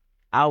Susie.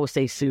 I always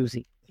say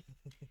Susie,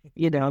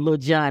 little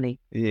Johnny.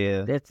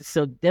 Yeah.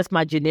 That's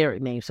my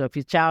generic name. So if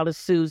your child is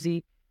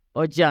Susie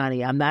or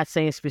Johnny, I'm not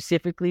saying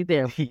specifically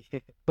them,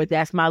 but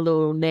that's my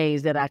little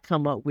names that I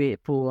come up with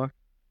for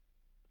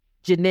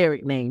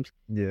generic names.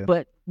 Yeah.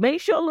 But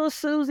make sure little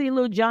Susie,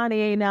 little Johnny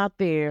ain't out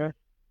there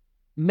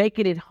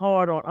making it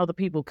hard on other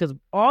people, because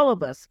all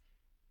of us,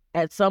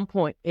 at some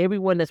point,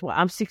 everyone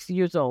I'm 60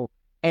 years old,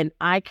 and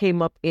I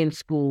came up in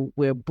school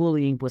where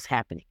bullying was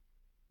happening.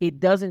 It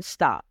doesn't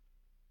stop,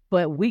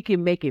 but we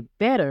can make it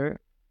better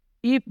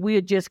if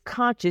we're just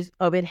conscious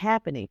of it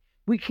happening.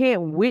 We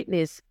can't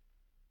witness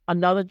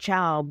another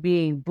child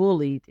being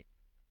bullied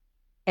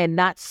and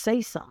not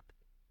say something,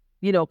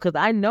 because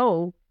I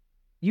know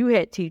you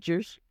had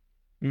teachers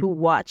who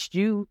watched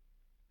you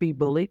be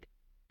bullied.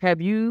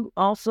 Have you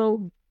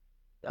also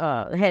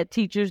had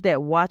teachers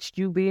that watched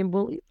you being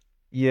bullied?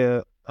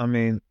 Yeah, I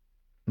mean,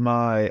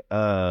 my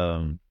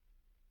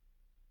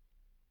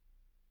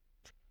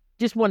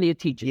just one of your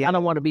teachers. Yeah. I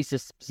don't want to be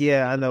specific.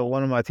 Yeah, I know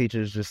one of my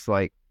teachers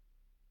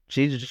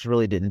she just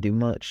really didn't do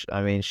much.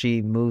 I mean,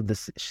 she moved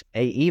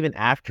even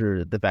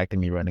after the fact of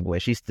me running away,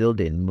 she still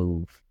didn't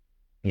move,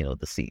 the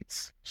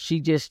seats.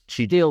 She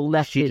still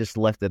left it. She just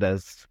left it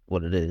as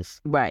what it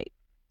is. Right.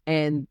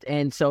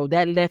 And so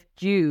that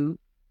left you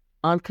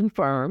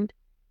unconfirmed,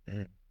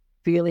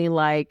 feeling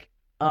like,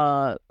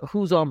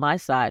 who's on my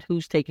side?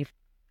 Who's taking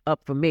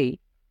up for me?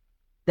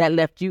 That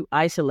left you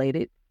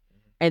isolated.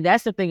 And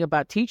that's the thing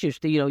about teachers.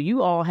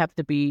 You all have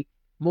to be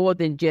more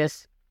than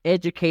just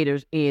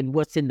educators in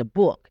what's in the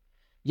book.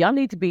 Y'all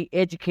need to be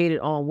educated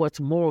on what's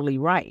morally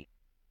right.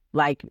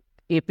 Like,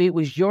 if it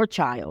was your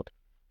child,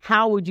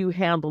 how would you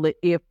handle it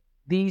if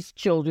these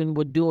children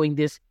were doing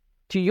this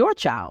to your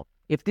child?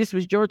 If this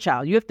was your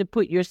child, you have to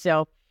put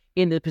yourself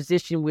in the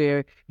position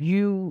where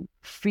you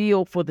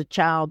feel for the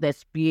child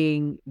that's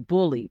being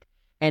bullied,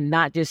 and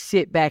not just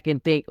sit back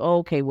and think, oh,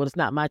 okay, well, it's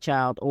not my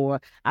child, or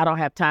I don't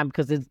have time.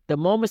 Because the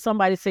moment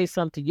somebody says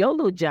something to your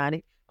little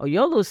Johnny or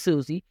your little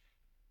Susie,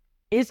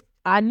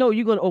 I know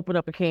you're going to open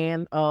up a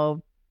can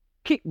of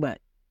kick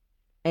butt.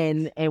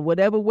 And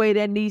whatever way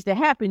that needs to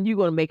happen, you're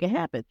going to make it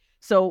happen.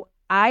 So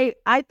I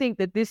think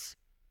that this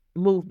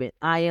movement,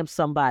 I Am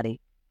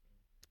Somebody,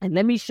 and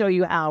let me show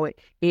you how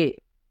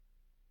it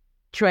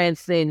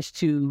transcends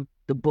to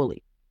the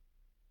bully.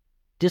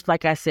 Just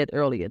like I said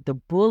earlier, the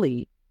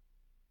bully,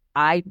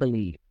 I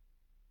believe,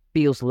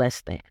 feels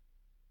less than.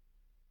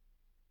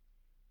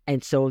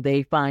 And so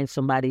they find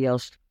somebody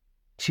else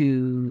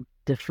to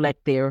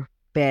deflect their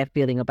bad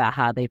feeling about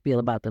how they feel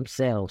about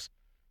themselves.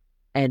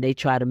 And they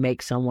try to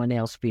make someone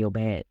else feel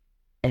bad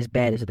as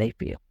they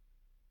feel.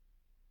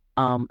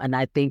 And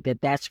I think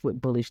that that's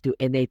what bullies do.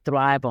 And they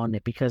thrive on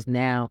it, because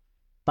now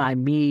by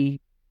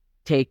me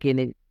taking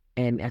it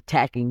and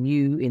attacking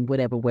you in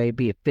whatever way,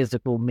 be it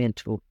physical,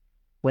 mental,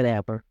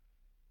 whatever,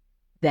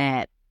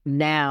 that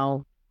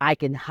now I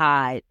can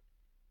hide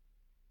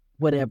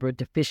whatever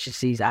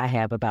deficiencies I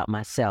have about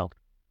myself.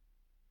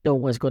 No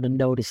one's going to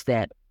notice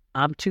that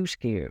I'm too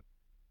scared.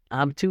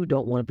 I too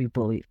don't want to be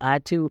bullied. I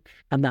too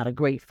am not a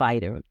great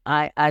fighter.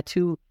 I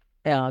too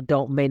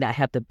may not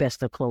have the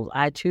best of clothes.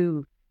 I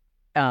too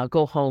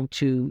go home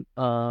to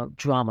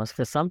dramas,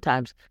 because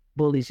sometimes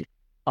bullies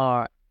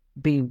are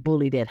being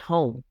bullied at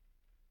home.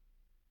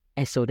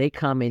 And so they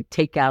come and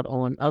take out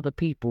on other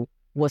people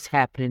what's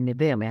happening to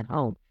them at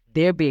home.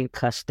 They're being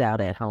cussed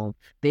out at home.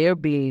 They're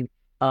being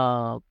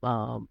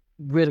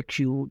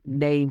ridiculed,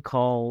 name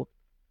called,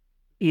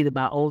 either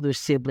by older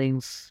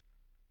siblings,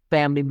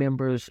 family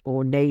members,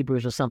 or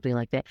neighbors, or something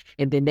like that.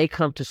 And then they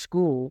come to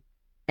school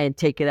and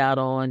take it out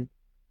on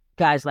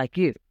guys like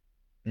you.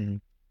 Mm-hmm.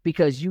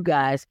 Because you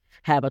guys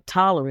have a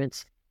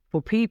tolerance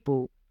for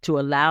people to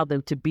allow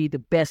them to be the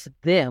best of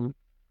them.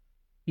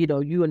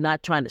 You are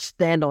not trying to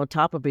stand on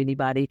top of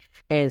anybody.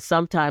 And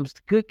sometimes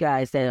the good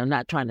guys that are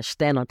not trying to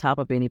stand on top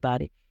of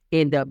anybody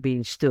end up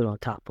being stood on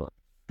top of.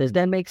 Does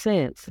that make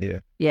sense? Yeah.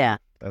 Yeah.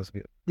 That's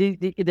good.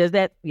 Does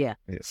that? Yeah.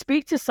 Yeah.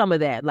 Speak to some of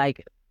that.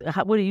 Like,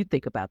 what do you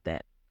think about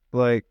that?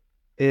 Like,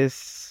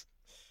 it's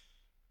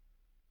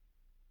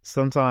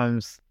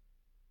sometimes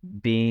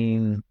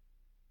being,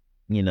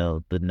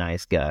 the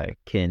nice guy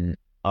can,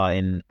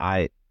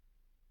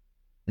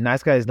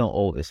 nice guys don't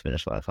always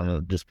finish last. I'm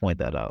going to just point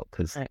that out,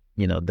 because, right.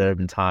 There have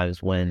been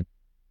times when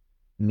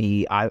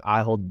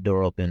I hold the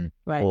door open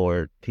right.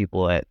 for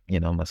people at,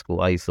 my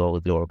school. I used to hold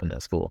the door open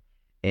at school.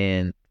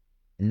 And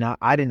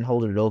I didn't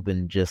hold it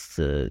open just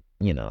to,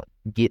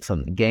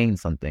 gain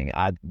something.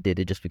 I did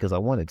it just because I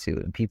wanted to.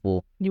 And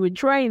people... You were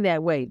trained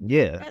that way.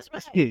 Yeah. That's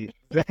right.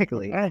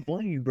 Exactly. I don't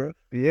blame you, bro.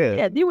 Yeah.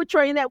 Yeah, you were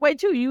trained that way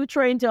too. You were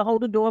trained to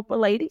hold the door for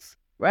ladies,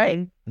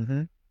 right?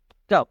 Mm-hmm.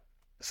 Go.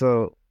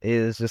 So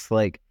it's just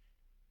like,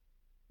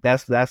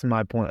 that's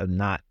my point of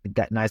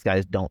that nice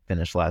guys don't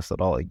finish last at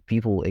all. Like,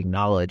 people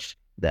acknowledge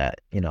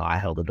that, I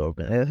held the door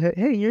open.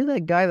 Hey, you're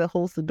that guy that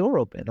holds the door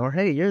open. Or,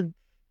 hey,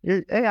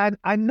 hey,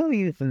 I know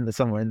you from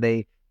somewhere. And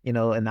they,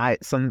 and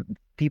some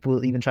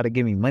people even try to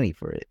give me money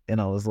for it. And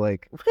I was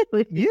like,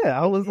 Really?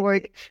 yeah, I was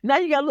like, Now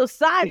you got a little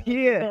side.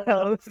 yeah,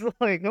 I was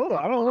like, hold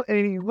on, I don't want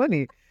any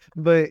money.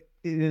 But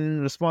in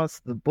response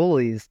to the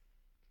bullies,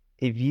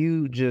 if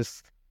you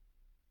just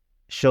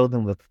show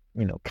them with,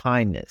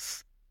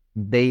 kindness,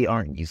 they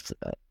aren't used to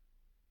that.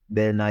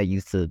 They're not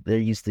used to, they're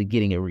used to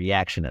getting a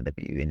reaction out of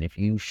you. And if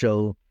you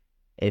show,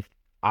 if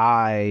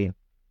I,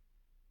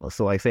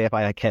 so like say if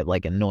I kept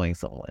like annoying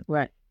someone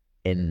Right.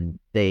 and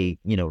they,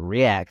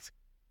 react,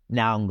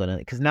 now I'm gonna,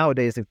 because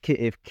nowadays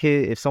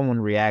if someone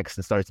reacts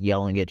and starts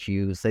yelling at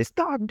you, say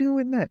stop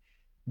doing that,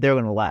 they're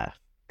gonna laugh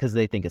because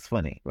they think it's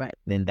funny. Right.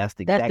 Then that's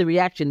the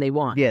reaction they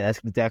want. yeah, that's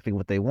exactly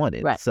what they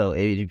wanted. Right. So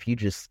if you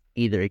just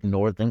either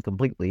ignore them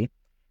completely,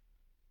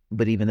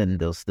 but even then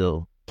they'll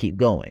still keep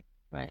going.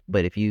 Right.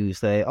 But if you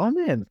say, "Oh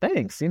man,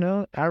 thanks," I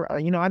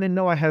didn't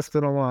know I had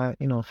stood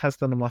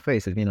on my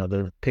face. If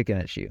they're picking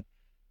at you,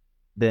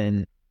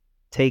 then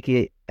take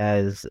it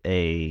as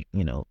a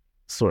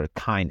sort of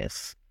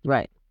kindness.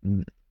 Right.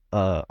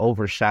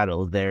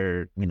 Overshadow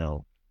their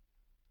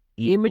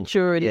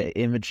Immaturity. yeah,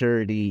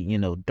 immaturity,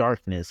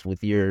 darkness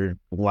with your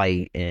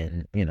light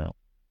and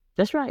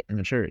That's right.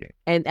 immaturity.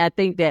 And I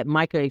think that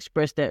Micah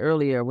expressed that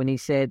earlier when he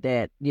said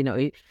that,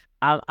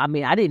 I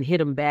mean, I didn't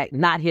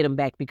not hit him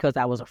back because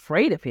I was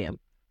afraid of him.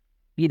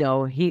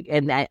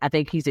 I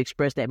think he's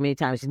expressed that many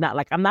times. He's not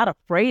like, I'm not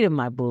afraid of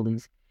my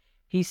bullies.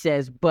 He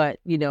says, but,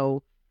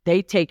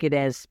 they take it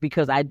as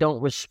because I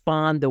don't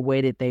respond the way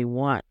that they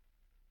want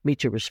me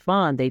to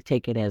respond, they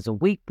take it as a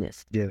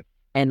weakness. Yeah.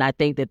 And I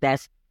think that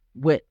that's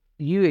what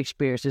you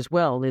experience as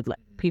well. It's like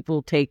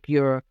people take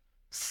your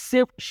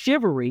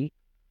chivalry,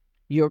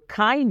 your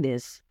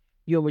kindness,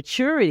 your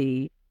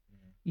maturity,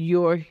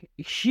 your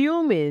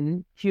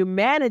humanity,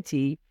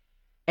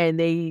 and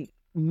they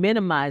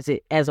minimize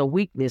it as a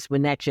weakness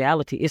when in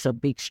actuality it's a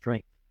big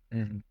strength.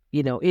 Mm-hmm.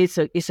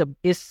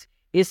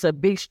 It's a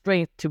big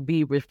strength to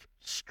be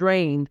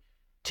restrained,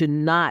 to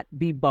not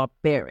be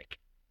barbaric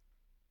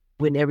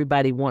when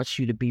everybody wants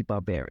you to be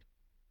barbaric.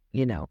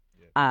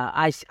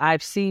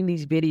 I've seen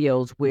these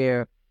videos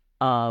where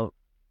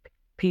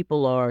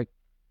people are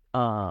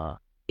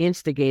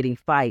instigating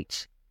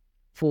fights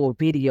for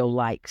video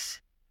likes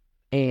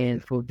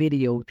and for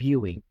video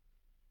viewing.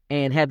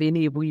 And have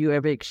any of you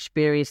ever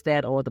experienced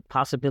that or the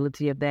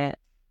possibility of that?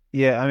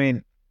 Yeah, I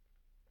mean,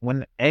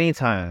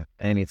 anytime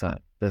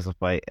there's a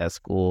fight at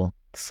school,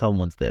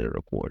 someone's there to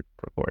record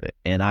it.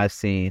 And I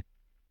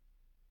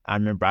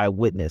remember I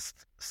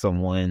witnessed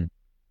someone,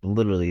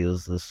 literally it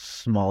was a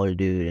smaller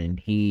dude, and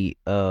he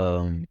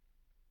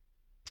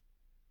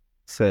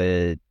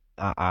said,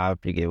 I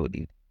forget what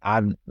he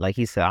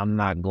said, I'm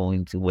not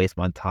going to waste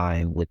my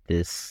time with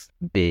this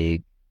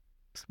big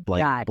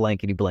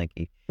blankety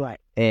blanky. Right.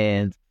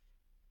 And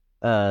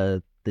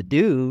the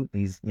dude,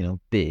 he's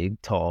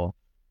big, tall,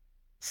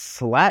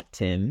 slapped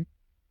him,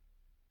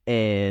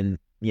 and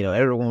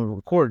everyone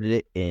recorded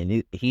it,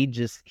 and he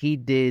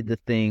did the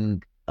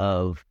thing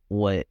of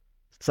what.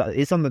 So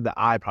it's something that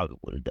I probably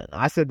would have done.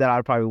 I said that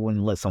I probably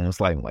wouldn't let someone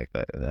slap me like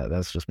that.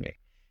 That's just me.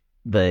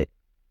 But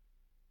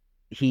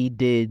he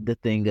did the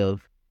thing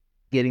of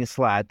getting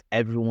slapped.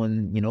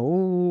 Everyone, oh,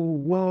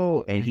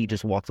 whoa, and he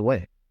just walked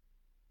away.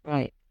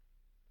 Right.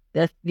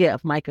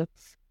 Micah.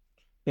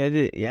 Yeah, I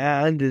did.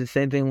 Yeah, I did the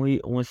same thing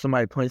when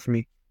somebody punched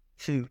me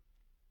too.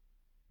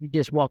 You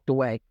just walked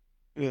away.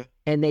 Yeah.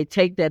 And they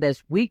take that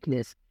as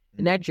weakness.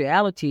 In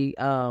actuality,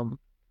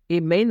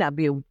 it may not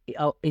be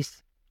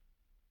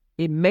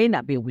it may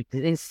not be a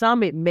weakness. In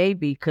some, it may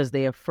be because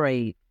they're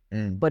afraid.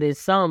 But in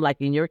some, like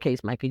in your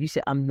case, Micah, you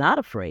said, I'm not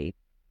afraid.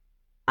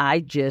 I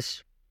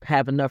just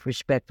have enough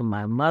respect for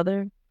my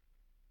mother,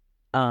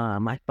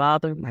 my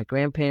father, my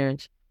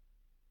grandparents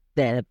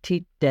that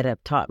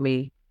have taught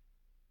me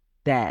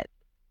that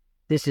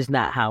this is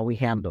not how we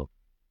handle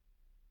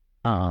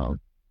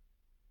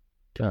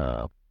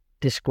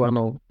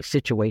disgruntled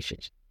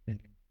situations.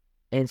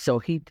 And so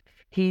he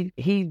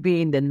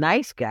being the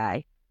nice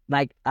guy,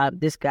 like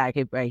this guy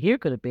right here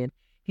could have been,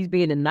 he's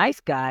being a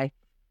nice guy,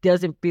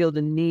 doesn't feel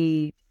the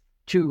need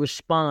to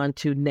respond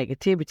to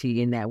negativity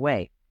in that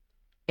way.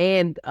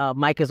 And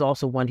Mike is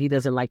also one, he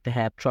doesn't like to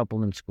have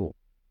trouble in school.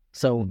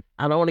 So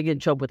I don't want to get in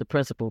trouble with the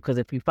principal, because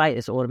if you fight,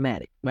 it's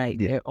automatic, right?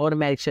 Yeah. They're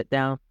automatic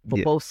shutdown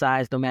for both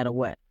sides, no matter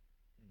what.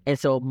 And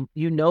so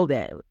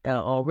that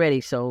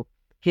already. So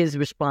his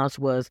response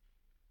was,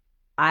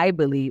 I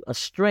believe, a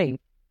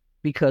strength,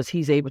 because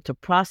he's able to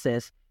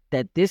process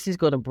that this is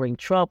going to bring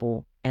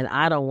trouble and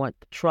I don't want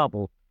the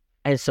trouble.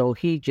 And so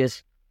he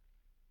just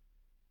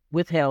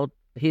withheld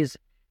his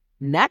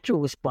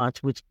natural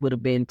response, which would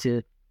have been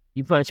to,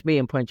 you punch me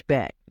and punch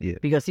back. Yeah.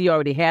 Because he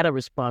already had a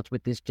response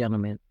with this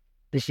gentleman,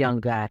 this young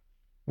guy.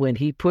 When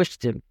he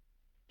pushed him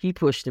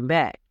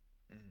back.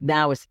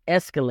 Now it's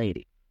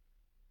escalating.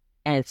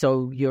 And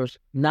so your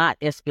not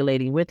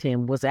escalating with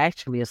him was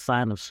actually a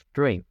sign of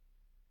strength.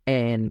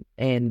 And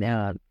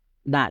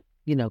not,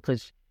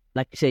 because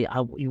like you say,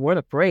 you weren't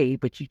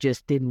afraid, but you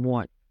just didn't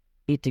want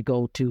it to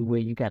go to where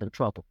you got in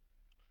trouble.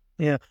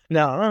 Yeah.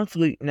 Now,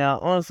 honestly,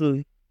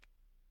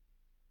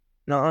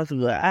 No, honestly,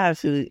 like, I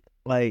actually,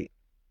 like,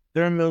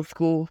 during middle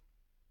school,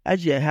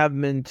 actually, I have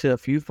been to a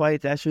few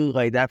fights, actually.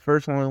 Like, that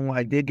first one when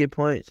I did get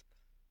punched,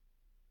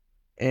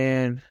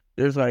 and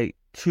there's, like,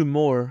 two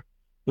more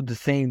with the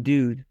same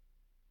dude.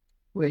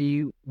 Where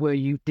you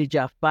did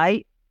y'all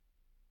fight?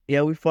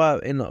 Yeah, we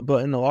fought in the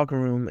locker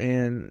room,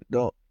 and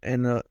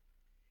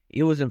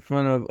it was in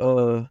front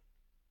of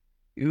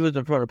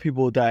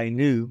people that I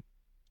knew.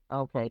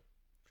 Okay.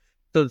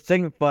 So the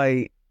second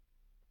fight,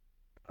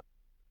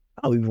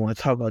 I don't even want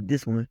to talk about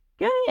this one.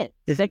 Go ahead.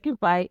 Second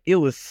fight, It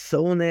was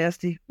so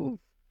nasty. Ooh.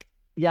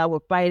 y'all were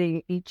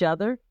fighting each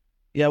other.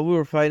 Yeah, we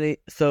were fighting.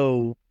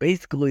 So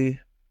basically,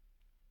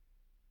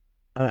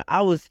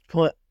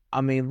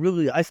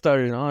 really, I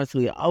started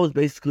honestly. I was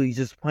basically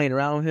just playing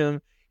around with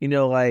him.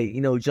 Trying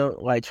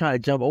to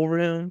jump over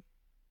him.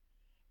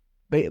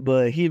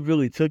 But he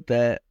really took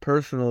that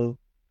personal,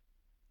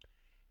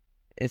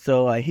 and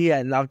so like he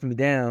had knocked me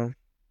down,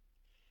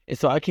 and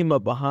so I came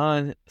up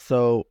behind.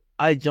 So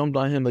I jumped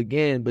on him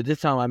again, but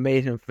this time I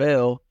made him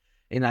fail,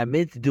 and I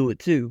meant to do it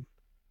too.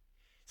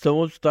 So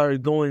once we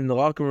started going in the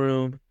locker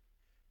room,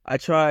 I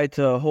tried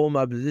to hold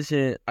my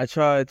position. I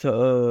tried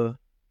to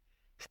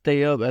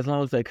stay up as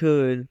long as I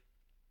could.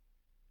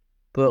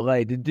 But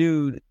like the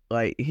dude,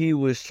 like he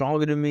was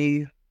stronger than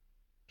me.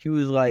 He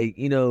was like,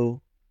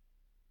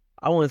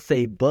 I wouldn't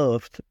say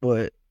buffed,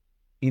 but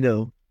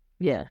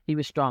Yeah, he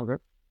was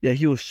stronger, yeah,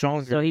 he was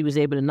stronger. so he was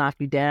able to knock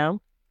you down.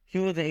 He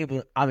was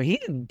able. I mean, he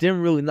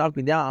didn't really knock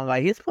me down.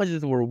 Like his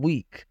punches were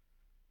weak,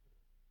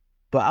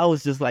 but I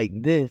was just like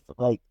this,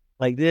 like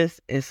this.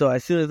 And so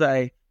as soon as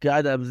I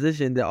got that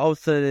position, then all of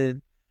a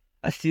sudden,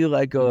 I see all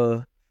of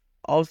a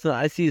sudden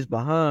I see his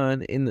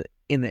behind in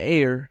the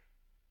air.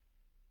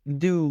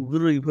 Dude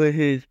literally put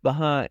his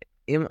behind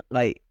in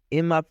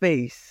my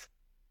face.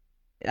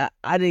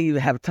 I didn't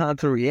even have time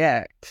to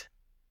react.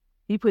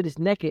 He put his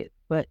naked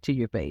butt to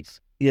your face.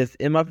 Yes,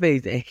 in my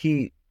face, and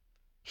he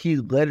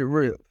let it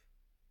rip.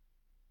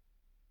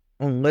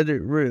 Let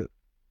it rip.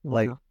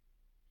 Like, Wow.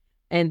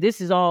 And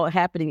this is all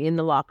happening in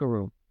the locker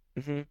room.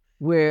 mm-hmm.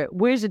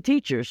 Where's the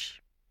teachers?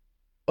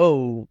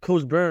 Oh,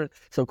 Coach Burns.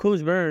 So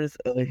Coach Burns,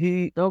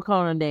 Don't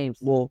call her names.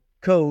 well,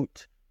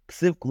 Coach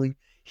specifically,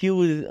 he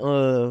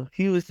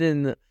was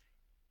in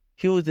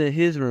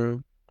his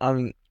room. I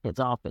mean, His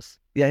office.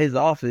 yeah, his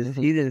office.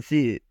 Mhm. He didn't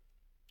see it.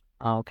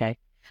 Oh, okay.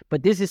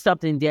 But this is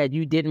something that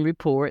you didn't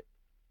report.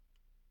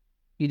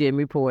 You didn't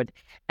report.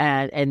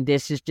 And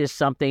this is just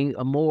something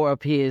more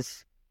of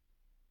his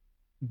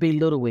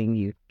belittling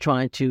you,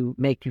 trying to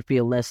make you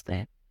feel less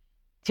than.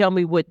 Tell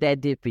me what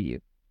that did for you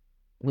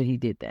when he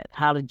did that.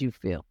 How did you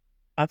feel?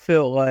 I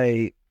felt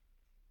like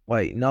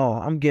no,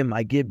 I'm getting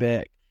my get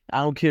back. I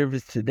don't care if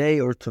it's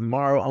today or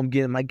tomorrow. I'm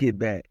getting my get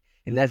back,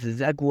 and that's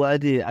exactly what I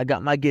did. I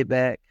got my get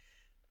back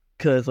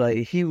because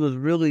he was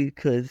really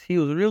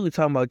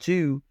talking about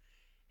you.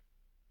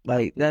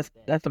 Like that's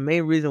the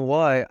main reason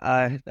why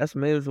I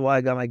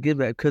got my get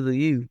back, because of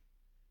you.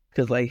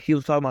 Because he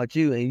was talking about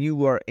you, and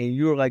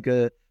you're like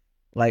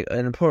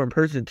an important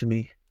person to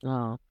me.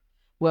 Oh,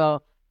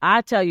 well,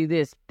 I tell you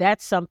this,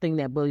 that's something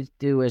that bullies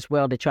do as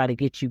well to try to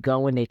get you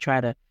going. They try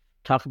to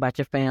talk about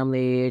your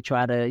family,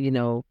 try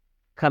to,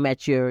 come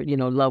at your,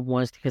 loved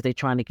ones because they're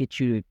trying to get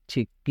you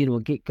to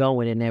get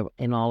going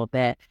and all of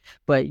that.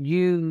 But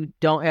you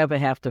don't ever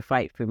have to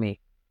fight for me.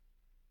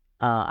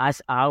 I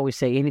always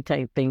say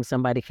anything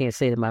somebody can't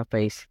say to my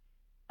face,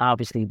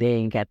 obviously they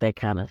ain't got that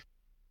kind of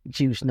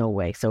juice, no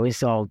way. So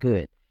it's all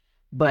good.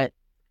 But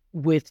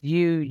with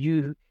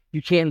you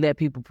can't let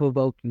people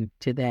provoke you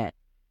to that.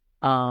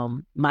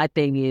 My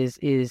thing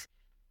is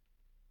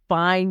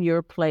find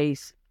your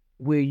place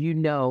where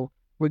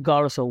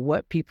regardless of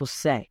what people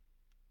say,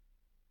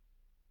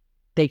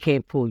 they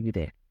can't pull you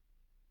there.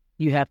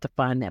 You have to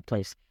find that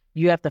place.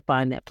 You have to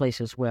find that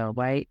place as well,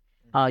 right?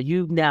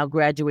 You've now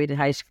graduated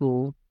high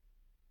school.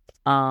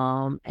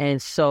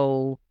 And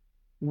so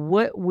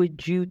what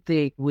would you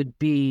think would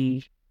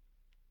be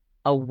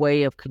a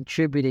way of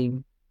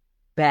contributing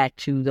back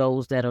to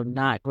those that are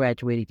not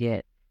graduated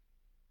yet?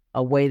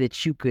 A way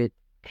that you could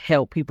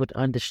help people to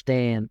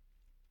understand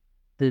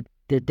the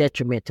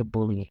detriment to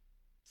bullying?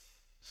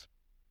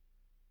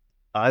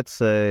 I'd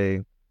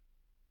say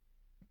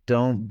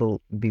don't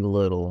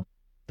belittle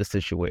the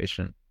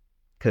situation,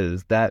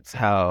 because that's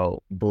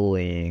how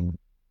bullying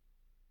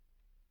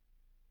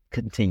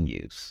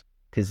continues.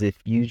 Because if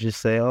you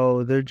just say,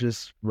 oh, they're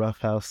just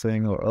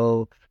roughhousing, or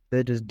oh,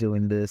 they're just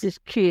doing this.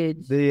 Just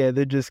kids. They're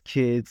just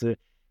kids. Or,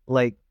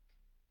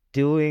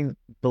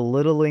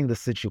 belittling the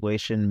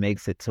situation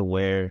makes it to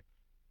where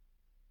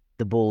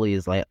the bully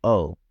is like,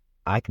 oh,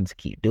 I can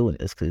keep doing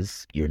this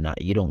because you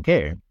don't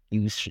care.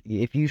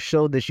 If you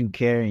show that you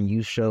care, and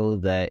you show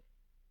that,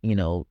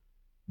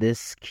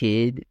 this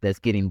kid that's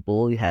getting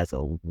bullied has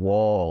a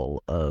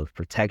wall of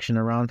protection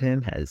around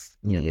him, has,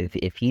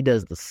 if he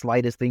does the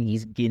slightest thing,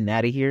 he's getting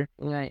out of here.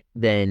 Right.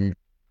 Then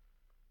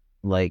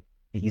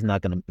he's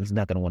not gonna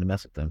want to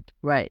mess with them.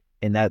 Right.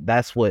 And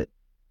that's what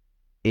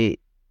it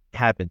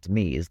happened to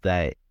me, is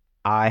that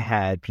I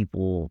had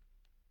people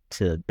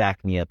to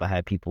back me up. I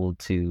had people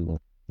to,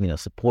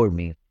 support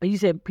me. You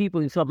said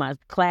people, you talking about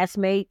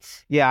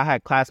classmates? Yeah, I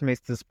had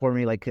classmates to support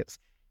me. Like,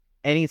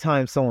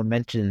 anytime someone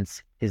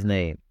mentions his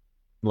name,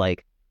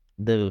 like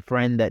the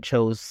friend that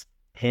chose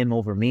him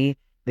over me,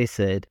 they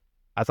said,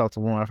 I talked to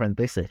one of my friends,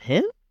 they said,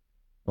 him?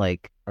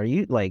 Like, are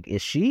you, like,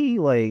 is she,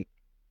 like,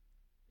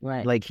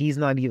 Right. like, he's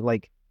not even,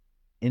 like,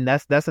 and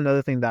that's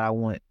another thing that I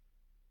want,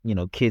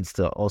 kids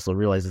to also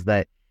realize is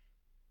that,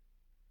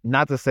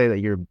 not to say that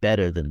you're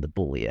better than the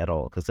bully at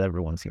all, because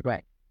everyone's here.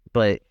 Right.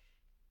 But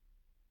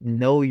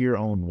know your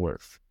own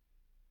worth.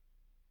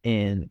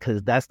 And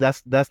because that's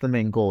the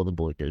main goal of the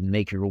bully, to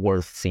make your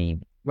worth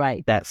seem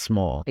Right. that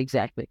small.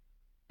 Exactly.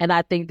 And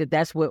I think that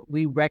that's what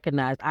we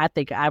recognize. I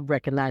think I've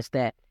recognized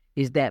that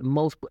is that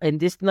most, and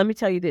this, let me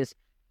tell you this,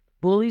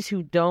 bullies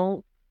who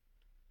don't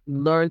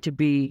learn to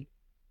be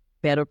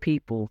better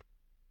people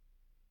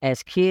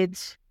as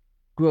kids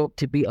grow up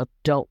to be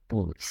adult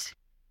bullies.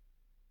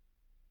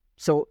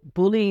 So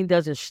bullying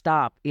doesn't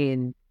stop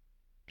in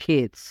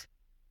kids.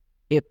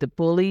 If the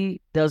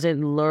bully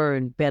doesn't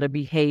learn better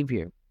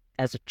behavior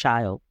as a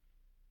child,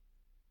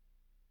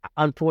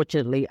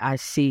 unfortunately, I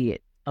see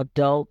it.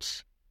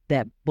 Adults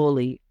that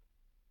bully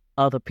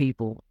other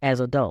people as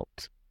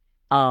adults.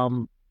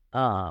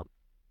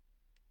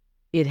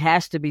 It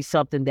has to be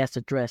something that's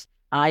addressed.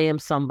 I Am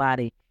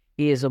Somebody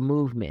is a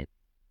movement.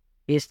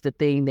 It's the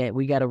thing that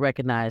we got to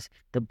recognize.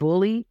 The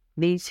bully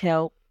needs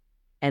help,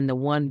 and the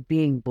one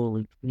being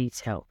bullied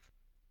needs help.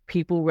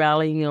 People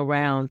rallying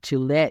around to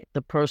let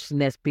the person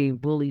that's being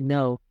bullied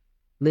know,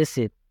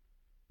 listen,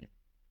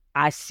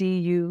 I see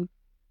you.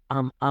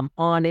 I'm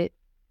on it.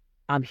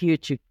 I'm here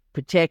to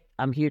protect.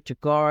 I'm here to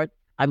guard.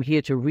 I'm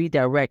here to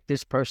redirect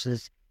this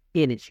person's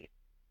energy.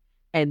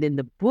 And then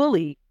the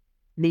bully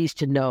needs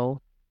to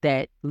know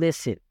that,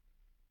 listen,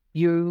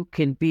 you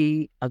can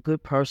be a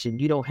good person.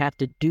 You don't have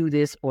to do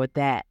this or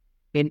that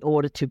in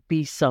order to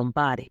be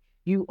somebody.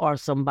 You are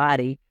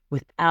somebody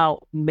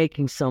without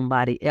making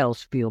somebody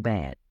else feel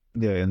bad.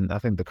 Yeah, and I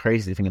think the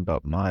crazy thing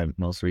about my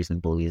most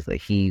recent bully is that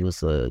he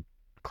was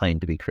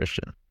claimed to be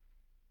Christian.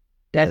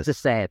 That's the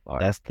sad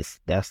part.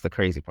 That's the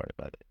crazy part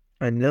about it.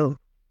 I know.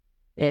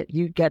 And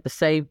you got the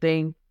same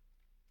thing,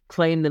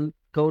 claim to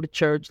go to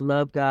church,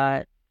 love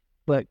God,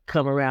 but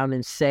come around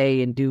and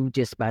say and do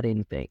just about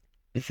anything.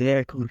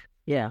 Exactly.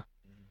 Yeah.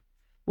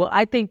 Well,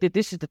 I think that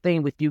this is the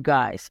thing with you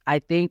guys. I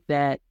think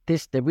that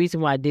the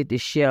reason why I did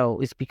this show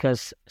is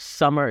because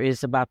summer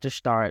is about to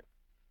start.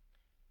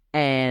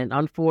 And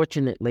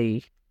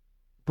unfortunately,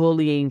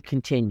 bullying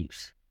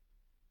continues.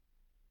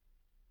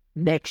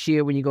 Next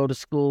year, when you go to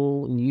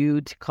school and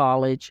you to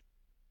college,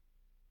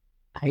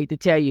 I hate to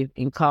tell you,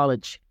 in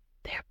college,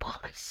 they're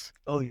bullies.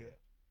 Oh, yeah.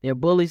 There are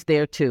bullies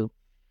there too.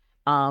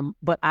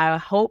 But I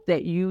hope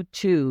that you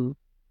too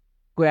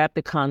grab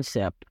the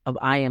concept of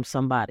I am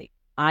somebody.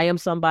 I am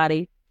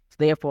somebody,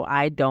 therefore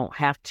I don't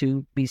have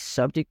to be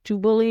subject to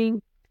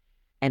bullying.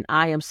 And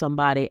I am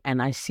somebody,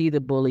 and I see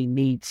the bully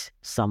needs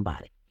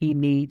somebody. He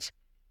needs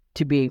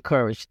to be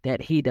encouraged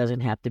that he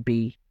doesn't have to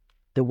be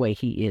the way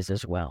he is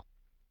as well.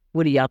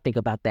 What do y'all think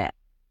about that?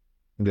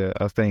 Yeah,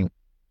 I think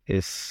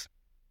it's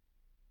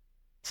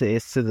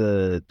to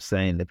the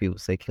saying that people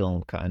say, kill him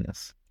with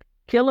kindness.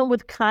 Kill him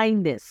with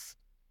kindness.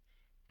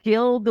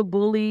 Kill the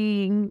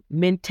bullying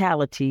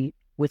mentality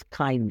with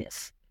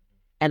kindness.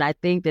 And I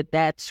think that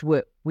that's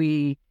what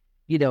we've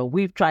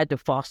tried to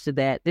foster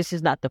that. This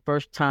is not the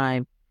first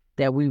time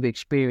that we've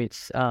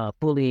experienced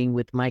bullying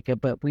with Micah,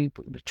 but we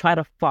try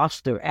to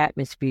foster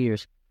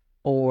atmospheres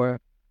or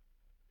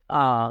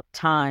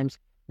times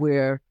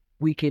where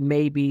we can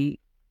maybe,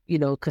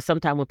 because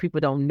sometimes when people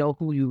don't know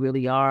who you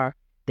really are,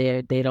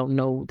 they don't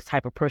know the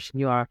type of person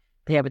you are,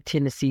 they have a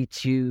tendency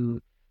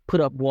to put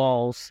up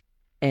walls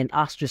and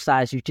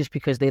ostracize you just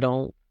because they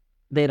can't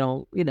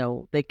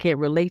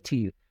relate to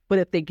you. But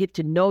if they get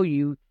to know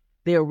you,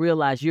 they'll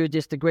realize you're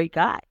just a great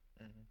guy.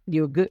 Mm-hmm.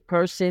 You're a good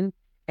person,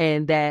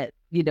 and that,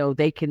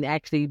 they can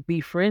actually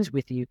be friends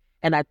with you.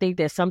 And I think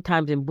that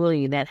sometimes in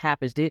bullying that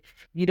happens.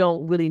 You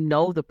don't really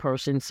know the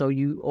person, so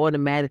you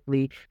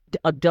automatically,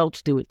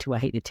 adults do it too. I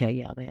hate to tell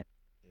y'all that,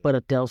 but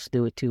adults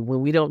do it too.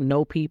 When we don't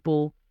know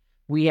people,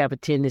 we have a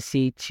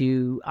tendency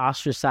to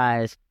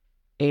ostracize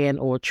and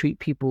or treat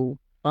people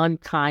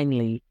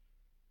unkindly,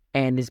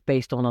 and it's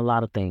based on a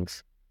lot of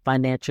things: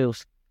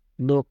 financials,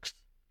 looks,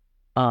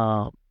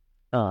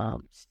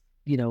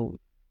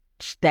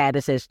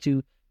 status as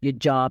to your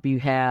job you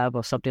have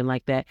or something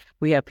like that.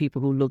 We have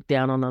people who look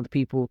down on other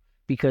people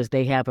because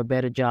they have a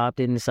better job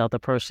than this other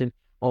person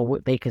or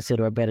what they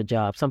consider a better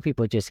job. Some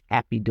people are just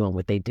happy doing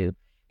what they do,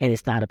 and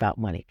it's not about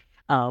money.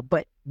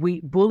 But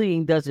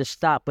bullying doesn't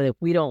stop. But if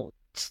we don't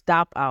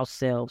stop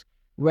ourselves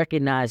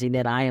recognizing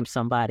that I am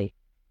somebody,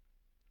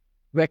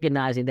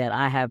 recognizing that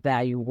I have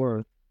value,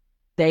 worth,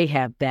 they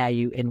have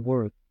value and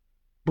worth,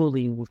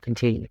 bullying will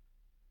continue.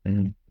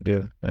 Mm-hmm.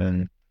 Yeah,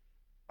 and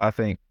I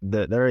think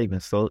that there are even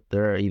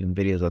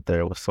videos out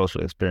there with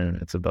social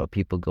experiments about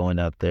people going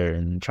out there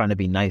and trying to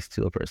be nice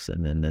to a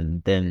person,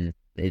 and then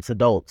it's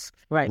adults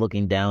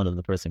looking down on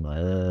the person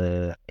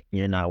like,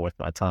 you're not worth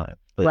my time.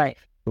 But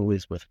who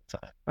is worth my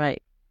time?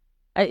 Right.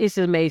 It's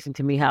amazing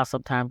to me how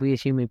sometimes we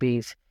as human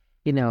beings,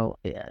 and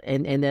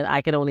then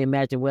I can only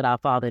imagine what our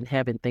Father in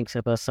heaven thinks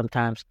of us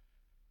sometimes.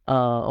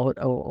 Yeah.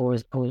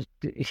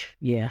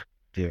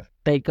 Yeah.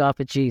 Thank God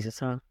for Jesus,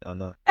 huh? Oh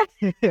no.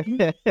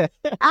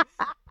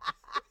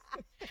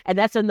 And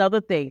that's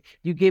another thing.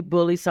 You get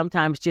bullied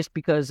sometimes just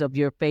because of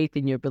your faith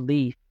and your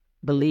belief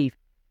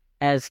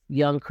as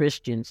young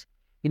Christians.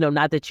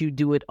 Not that you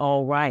do it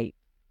all right,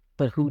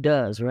 but who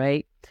does,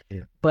 right?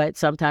 Yeah. But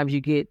sometimes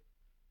you get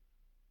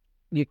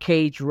your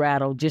cage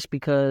rattled just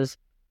because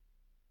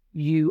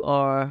you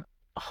are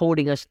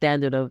holding a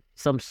standard of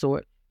some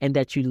sort and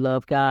that you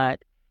love God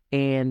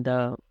and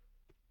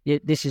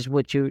this is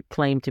what you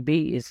claim to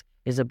be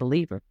is a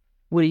believer.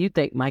 What do you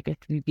think, Micah?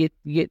 You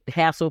get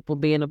hassled for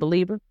being a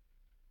believer?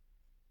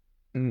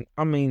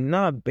 I mean,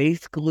 not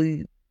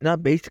basically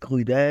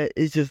that.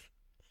 It's just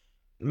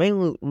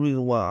mainly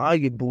reason why I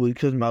get bullied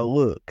because of my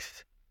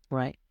looks.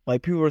 Right.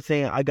 Like people are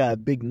saying I got a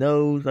big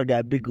nose, I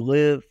got big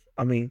lips.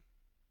 I mean,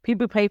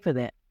 people pay for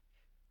that.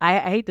 I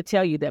hate to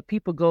tell you that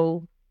people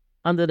go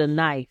under the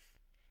knife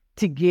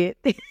to get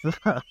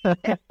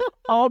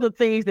all the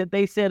things that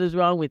they said is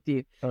wrong with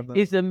you.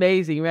 It's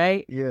amazing,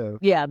 right? Yeah.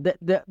 Yeah.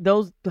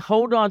 Those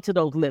hold on to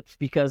those lips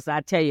because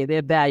I tell you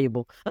they're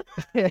valuable.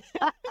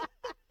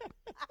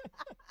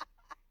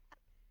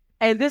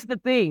 And this is the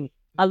thing.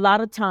 A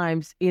lot of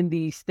times in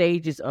the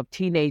stages of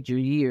teenager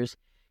years,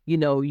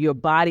 your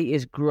body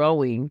is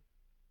growing,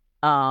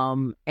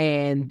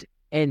 and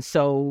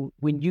so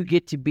when you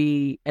get to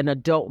be an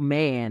adult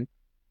man,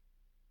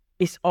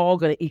 it's all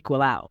going to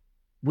equal out.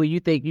 When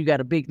you think you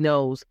got a big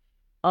nose,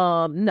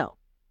 no.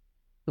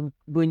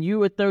 When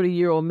you're a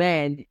 30-year-old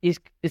man,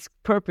 it's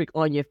perfect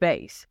on your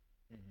face.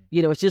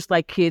 Mm-hmm. It's just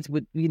like kids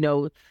with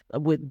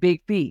with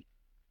big feet.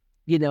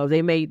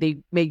 They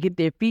may get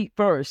their feet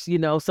first.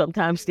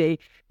 Sometimes they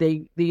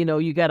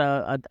you got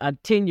a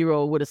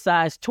 10-year-old with a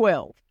size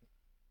 12.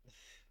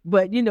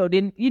 But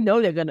then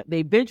they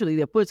eventually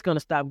their foot's gonna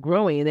stop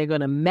growing and they're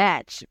gonna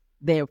match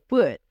their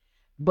foot.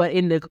 But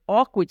in the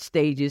awkward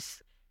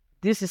stages,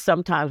 this is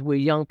sometimes where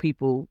young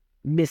people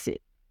miss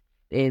it,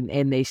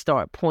 and they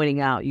start pointing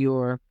out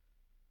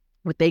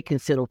what they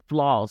consider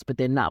flaws, but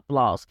they're not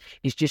flaws.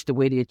 It's just the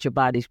way that your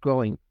body's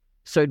growing.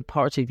 Certain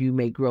parts of you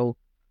may grow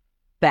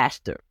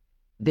faster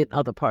than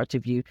other parts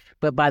of you,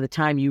 but by the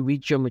time you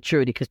reach your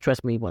maturity, because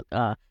trust me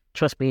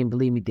and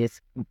believe me,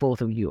 this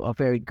both of you are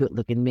very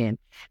good-looking men,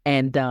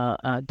 and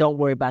don't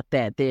worry about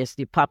that. There's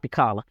the poppy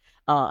collar.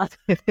 Yeah,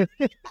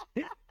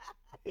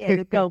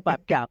 go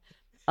poppy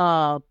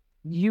collar.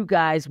 You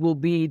guys will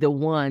be the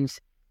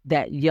ones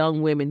that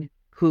young women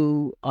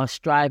who are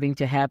striving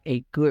to have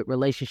a good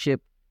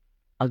relationship,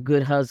 a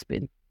good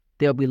husband,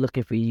 they'll be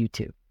looking for you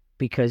too,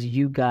 because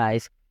you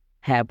guys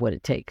have what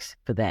it takes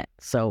for that.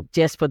 So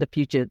just for the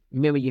future,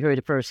 remember you heard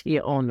it first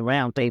here on the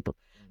round table,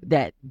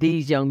 that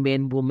these young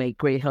men will make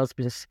great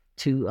husbands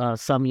to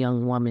some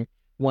young woman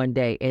one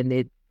day.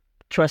 And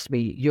trust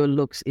me, your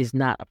looks is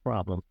not a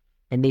problem,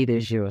 and neither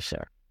is yours,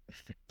 sir.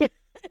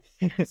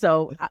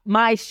 So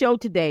my show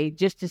today,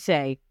 just to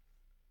say,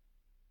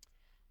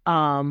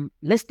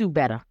 let's do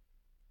better.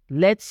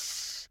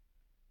 Let's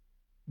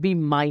be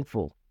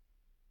mindful.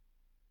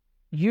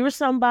 You're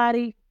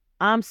somebody,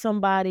 I'm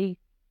somebody,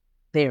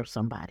 they're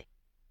somebody.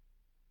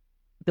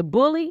 The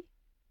bully,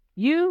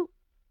 you,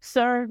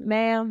 sir,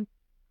 ma'am,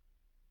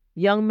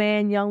 young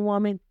man, young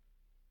woman,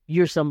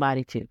 you're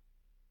somebody too.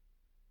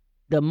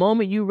 The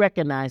moment you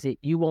recognize it,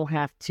 you won't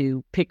have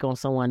to pick on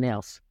someone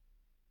else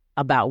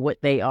about what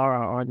they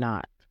are or are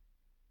not.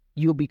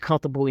 You'll be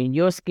comfortable in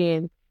your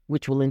skin,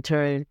 which will in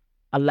turn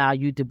allow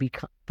you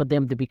for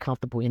them to be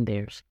comfortable in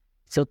theirs.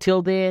 So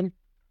till then,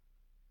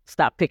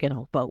 stop picking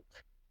on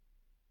folks.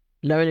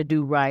 Learn to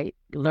do right.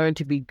 Learn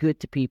to be good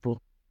to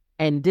people.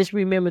 And just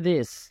remember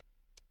this,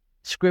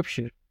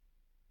 Scripture.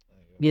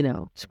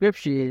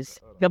 Scripture is,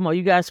 come on,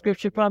 you got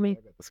Scripture for me? I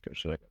got the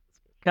Scripture.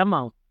 Come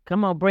on,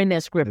 bring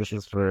that Scripture. This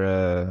is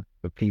for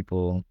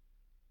people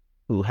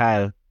who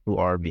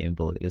are being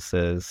bullied. It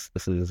says,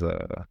 it's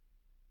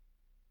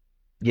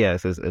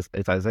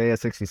Isaiah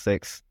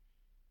 66,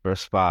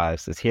 verse 5. It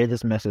says, hear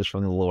this message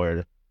from the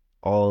Lord,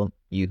 all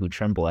you who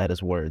tremble at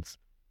his words.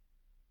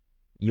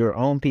 Your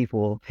own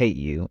people hate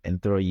you and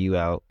throw you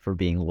out for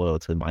being loyal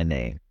to my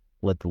name.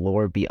 Let the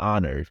Lord be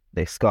honored.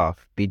 They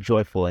scoff. Be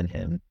joyful in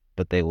him,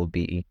 but they will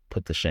be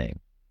put to shame.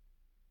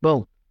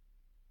 Boom.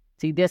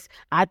 See, this,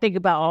 I think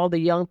about all the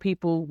young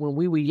people when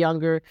we were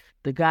younger,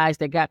 the guys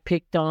that got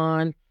picked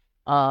on,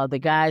 the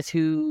guys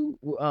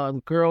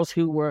girls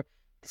who were,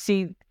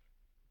 see,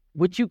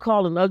 what you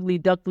call an ugly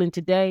duckling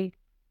today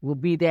will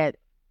be that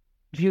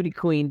beauty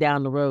queen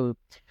down the road.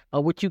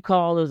 What you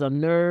call as a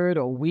nerd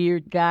or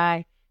weird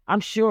guy, I'm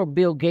sure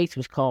Bill Gates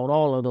was called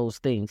all of those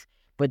things,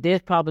 but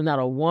there's probably not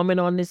a woman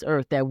on this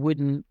earth that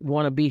wouldn't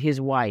want to be his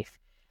wife.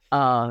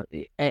 I'm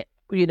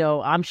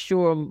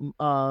sure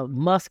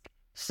Musk,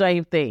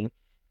 same thing,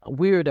 a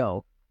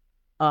weirdo.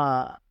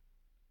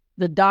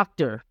 The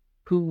doctor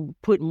who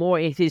put more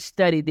in his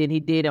study than he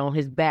did on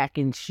his back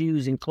and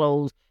shoes and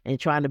clothes and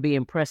trying to be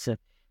impressive.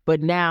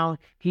 but now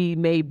he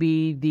may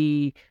be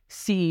the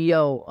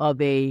CEO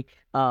of a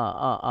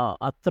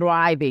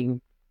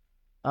thriving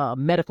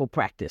medical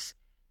practice.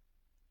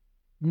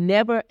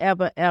 Never,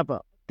 ever,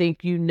 ever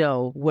think you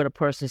know what a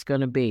person's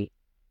going to be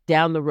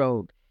down the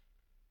road.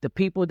 The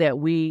people that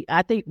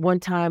I think one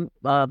time,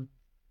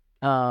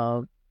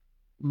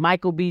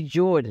 Michael B.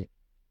 Jordan,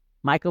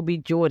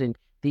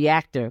 the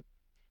actor,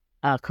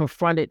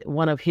 confronted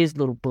one of his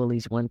little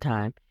bullies one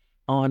time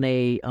on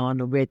the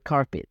red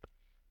carpet.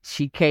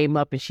 She came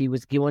up and she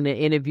was doing an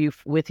interview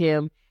with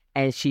him,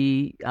 and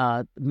she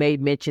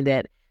made mention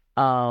that,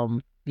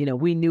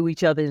 we knew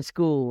each other in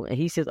school. And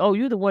he says, "Oh,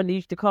 you're the one that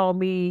used to call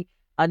me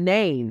a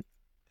name."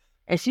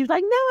 And she was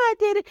like, "No, I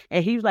didn't."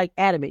 And he was like,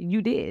 adamant,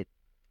 "You did."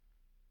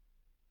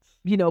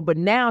 But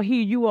now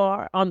here you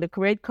are on the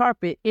red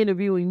carpet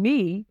interviewing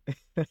me.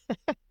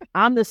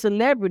 I'm the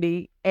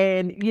celebrity,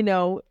 and,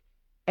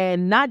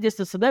 and not just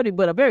a celebrity,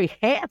 but a very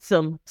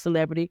handsome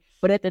celebrity.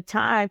 But at the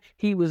time,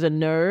 he was a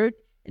nerd,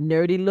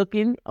 nerdy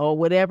looking or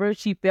whatever.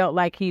 She felt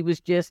like he was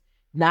just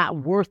not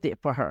worth it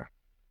for her.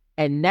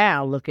 And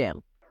now look at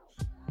him.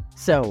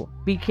 So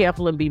be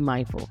careful and be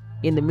mindful.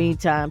 In the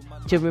meantime,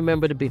 to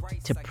remember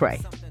to pray.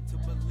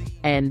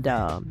 And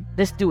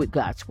let's do it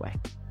God's way.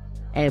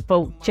 And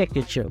folks, check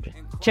your children.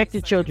 Check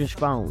your children's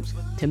phones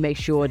to make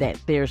sure that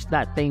there's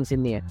not things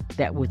in there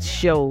that would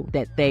show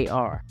that they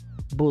are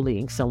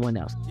bullying someone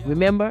else.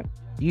 Remember,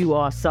 you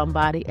are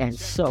somebody, and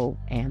so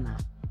am I.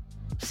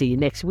 See you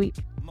next week.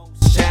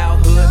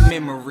 Childhood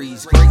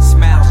memories, great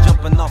smiles,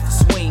 jumping off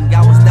the swing.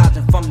 I was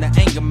dodging from the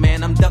anger,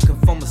 man. I'm ducking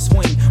from a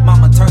swing.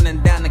 Mama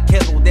turning down the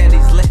kettle,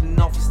 daddy's letting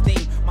off his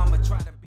steam. Mama tried to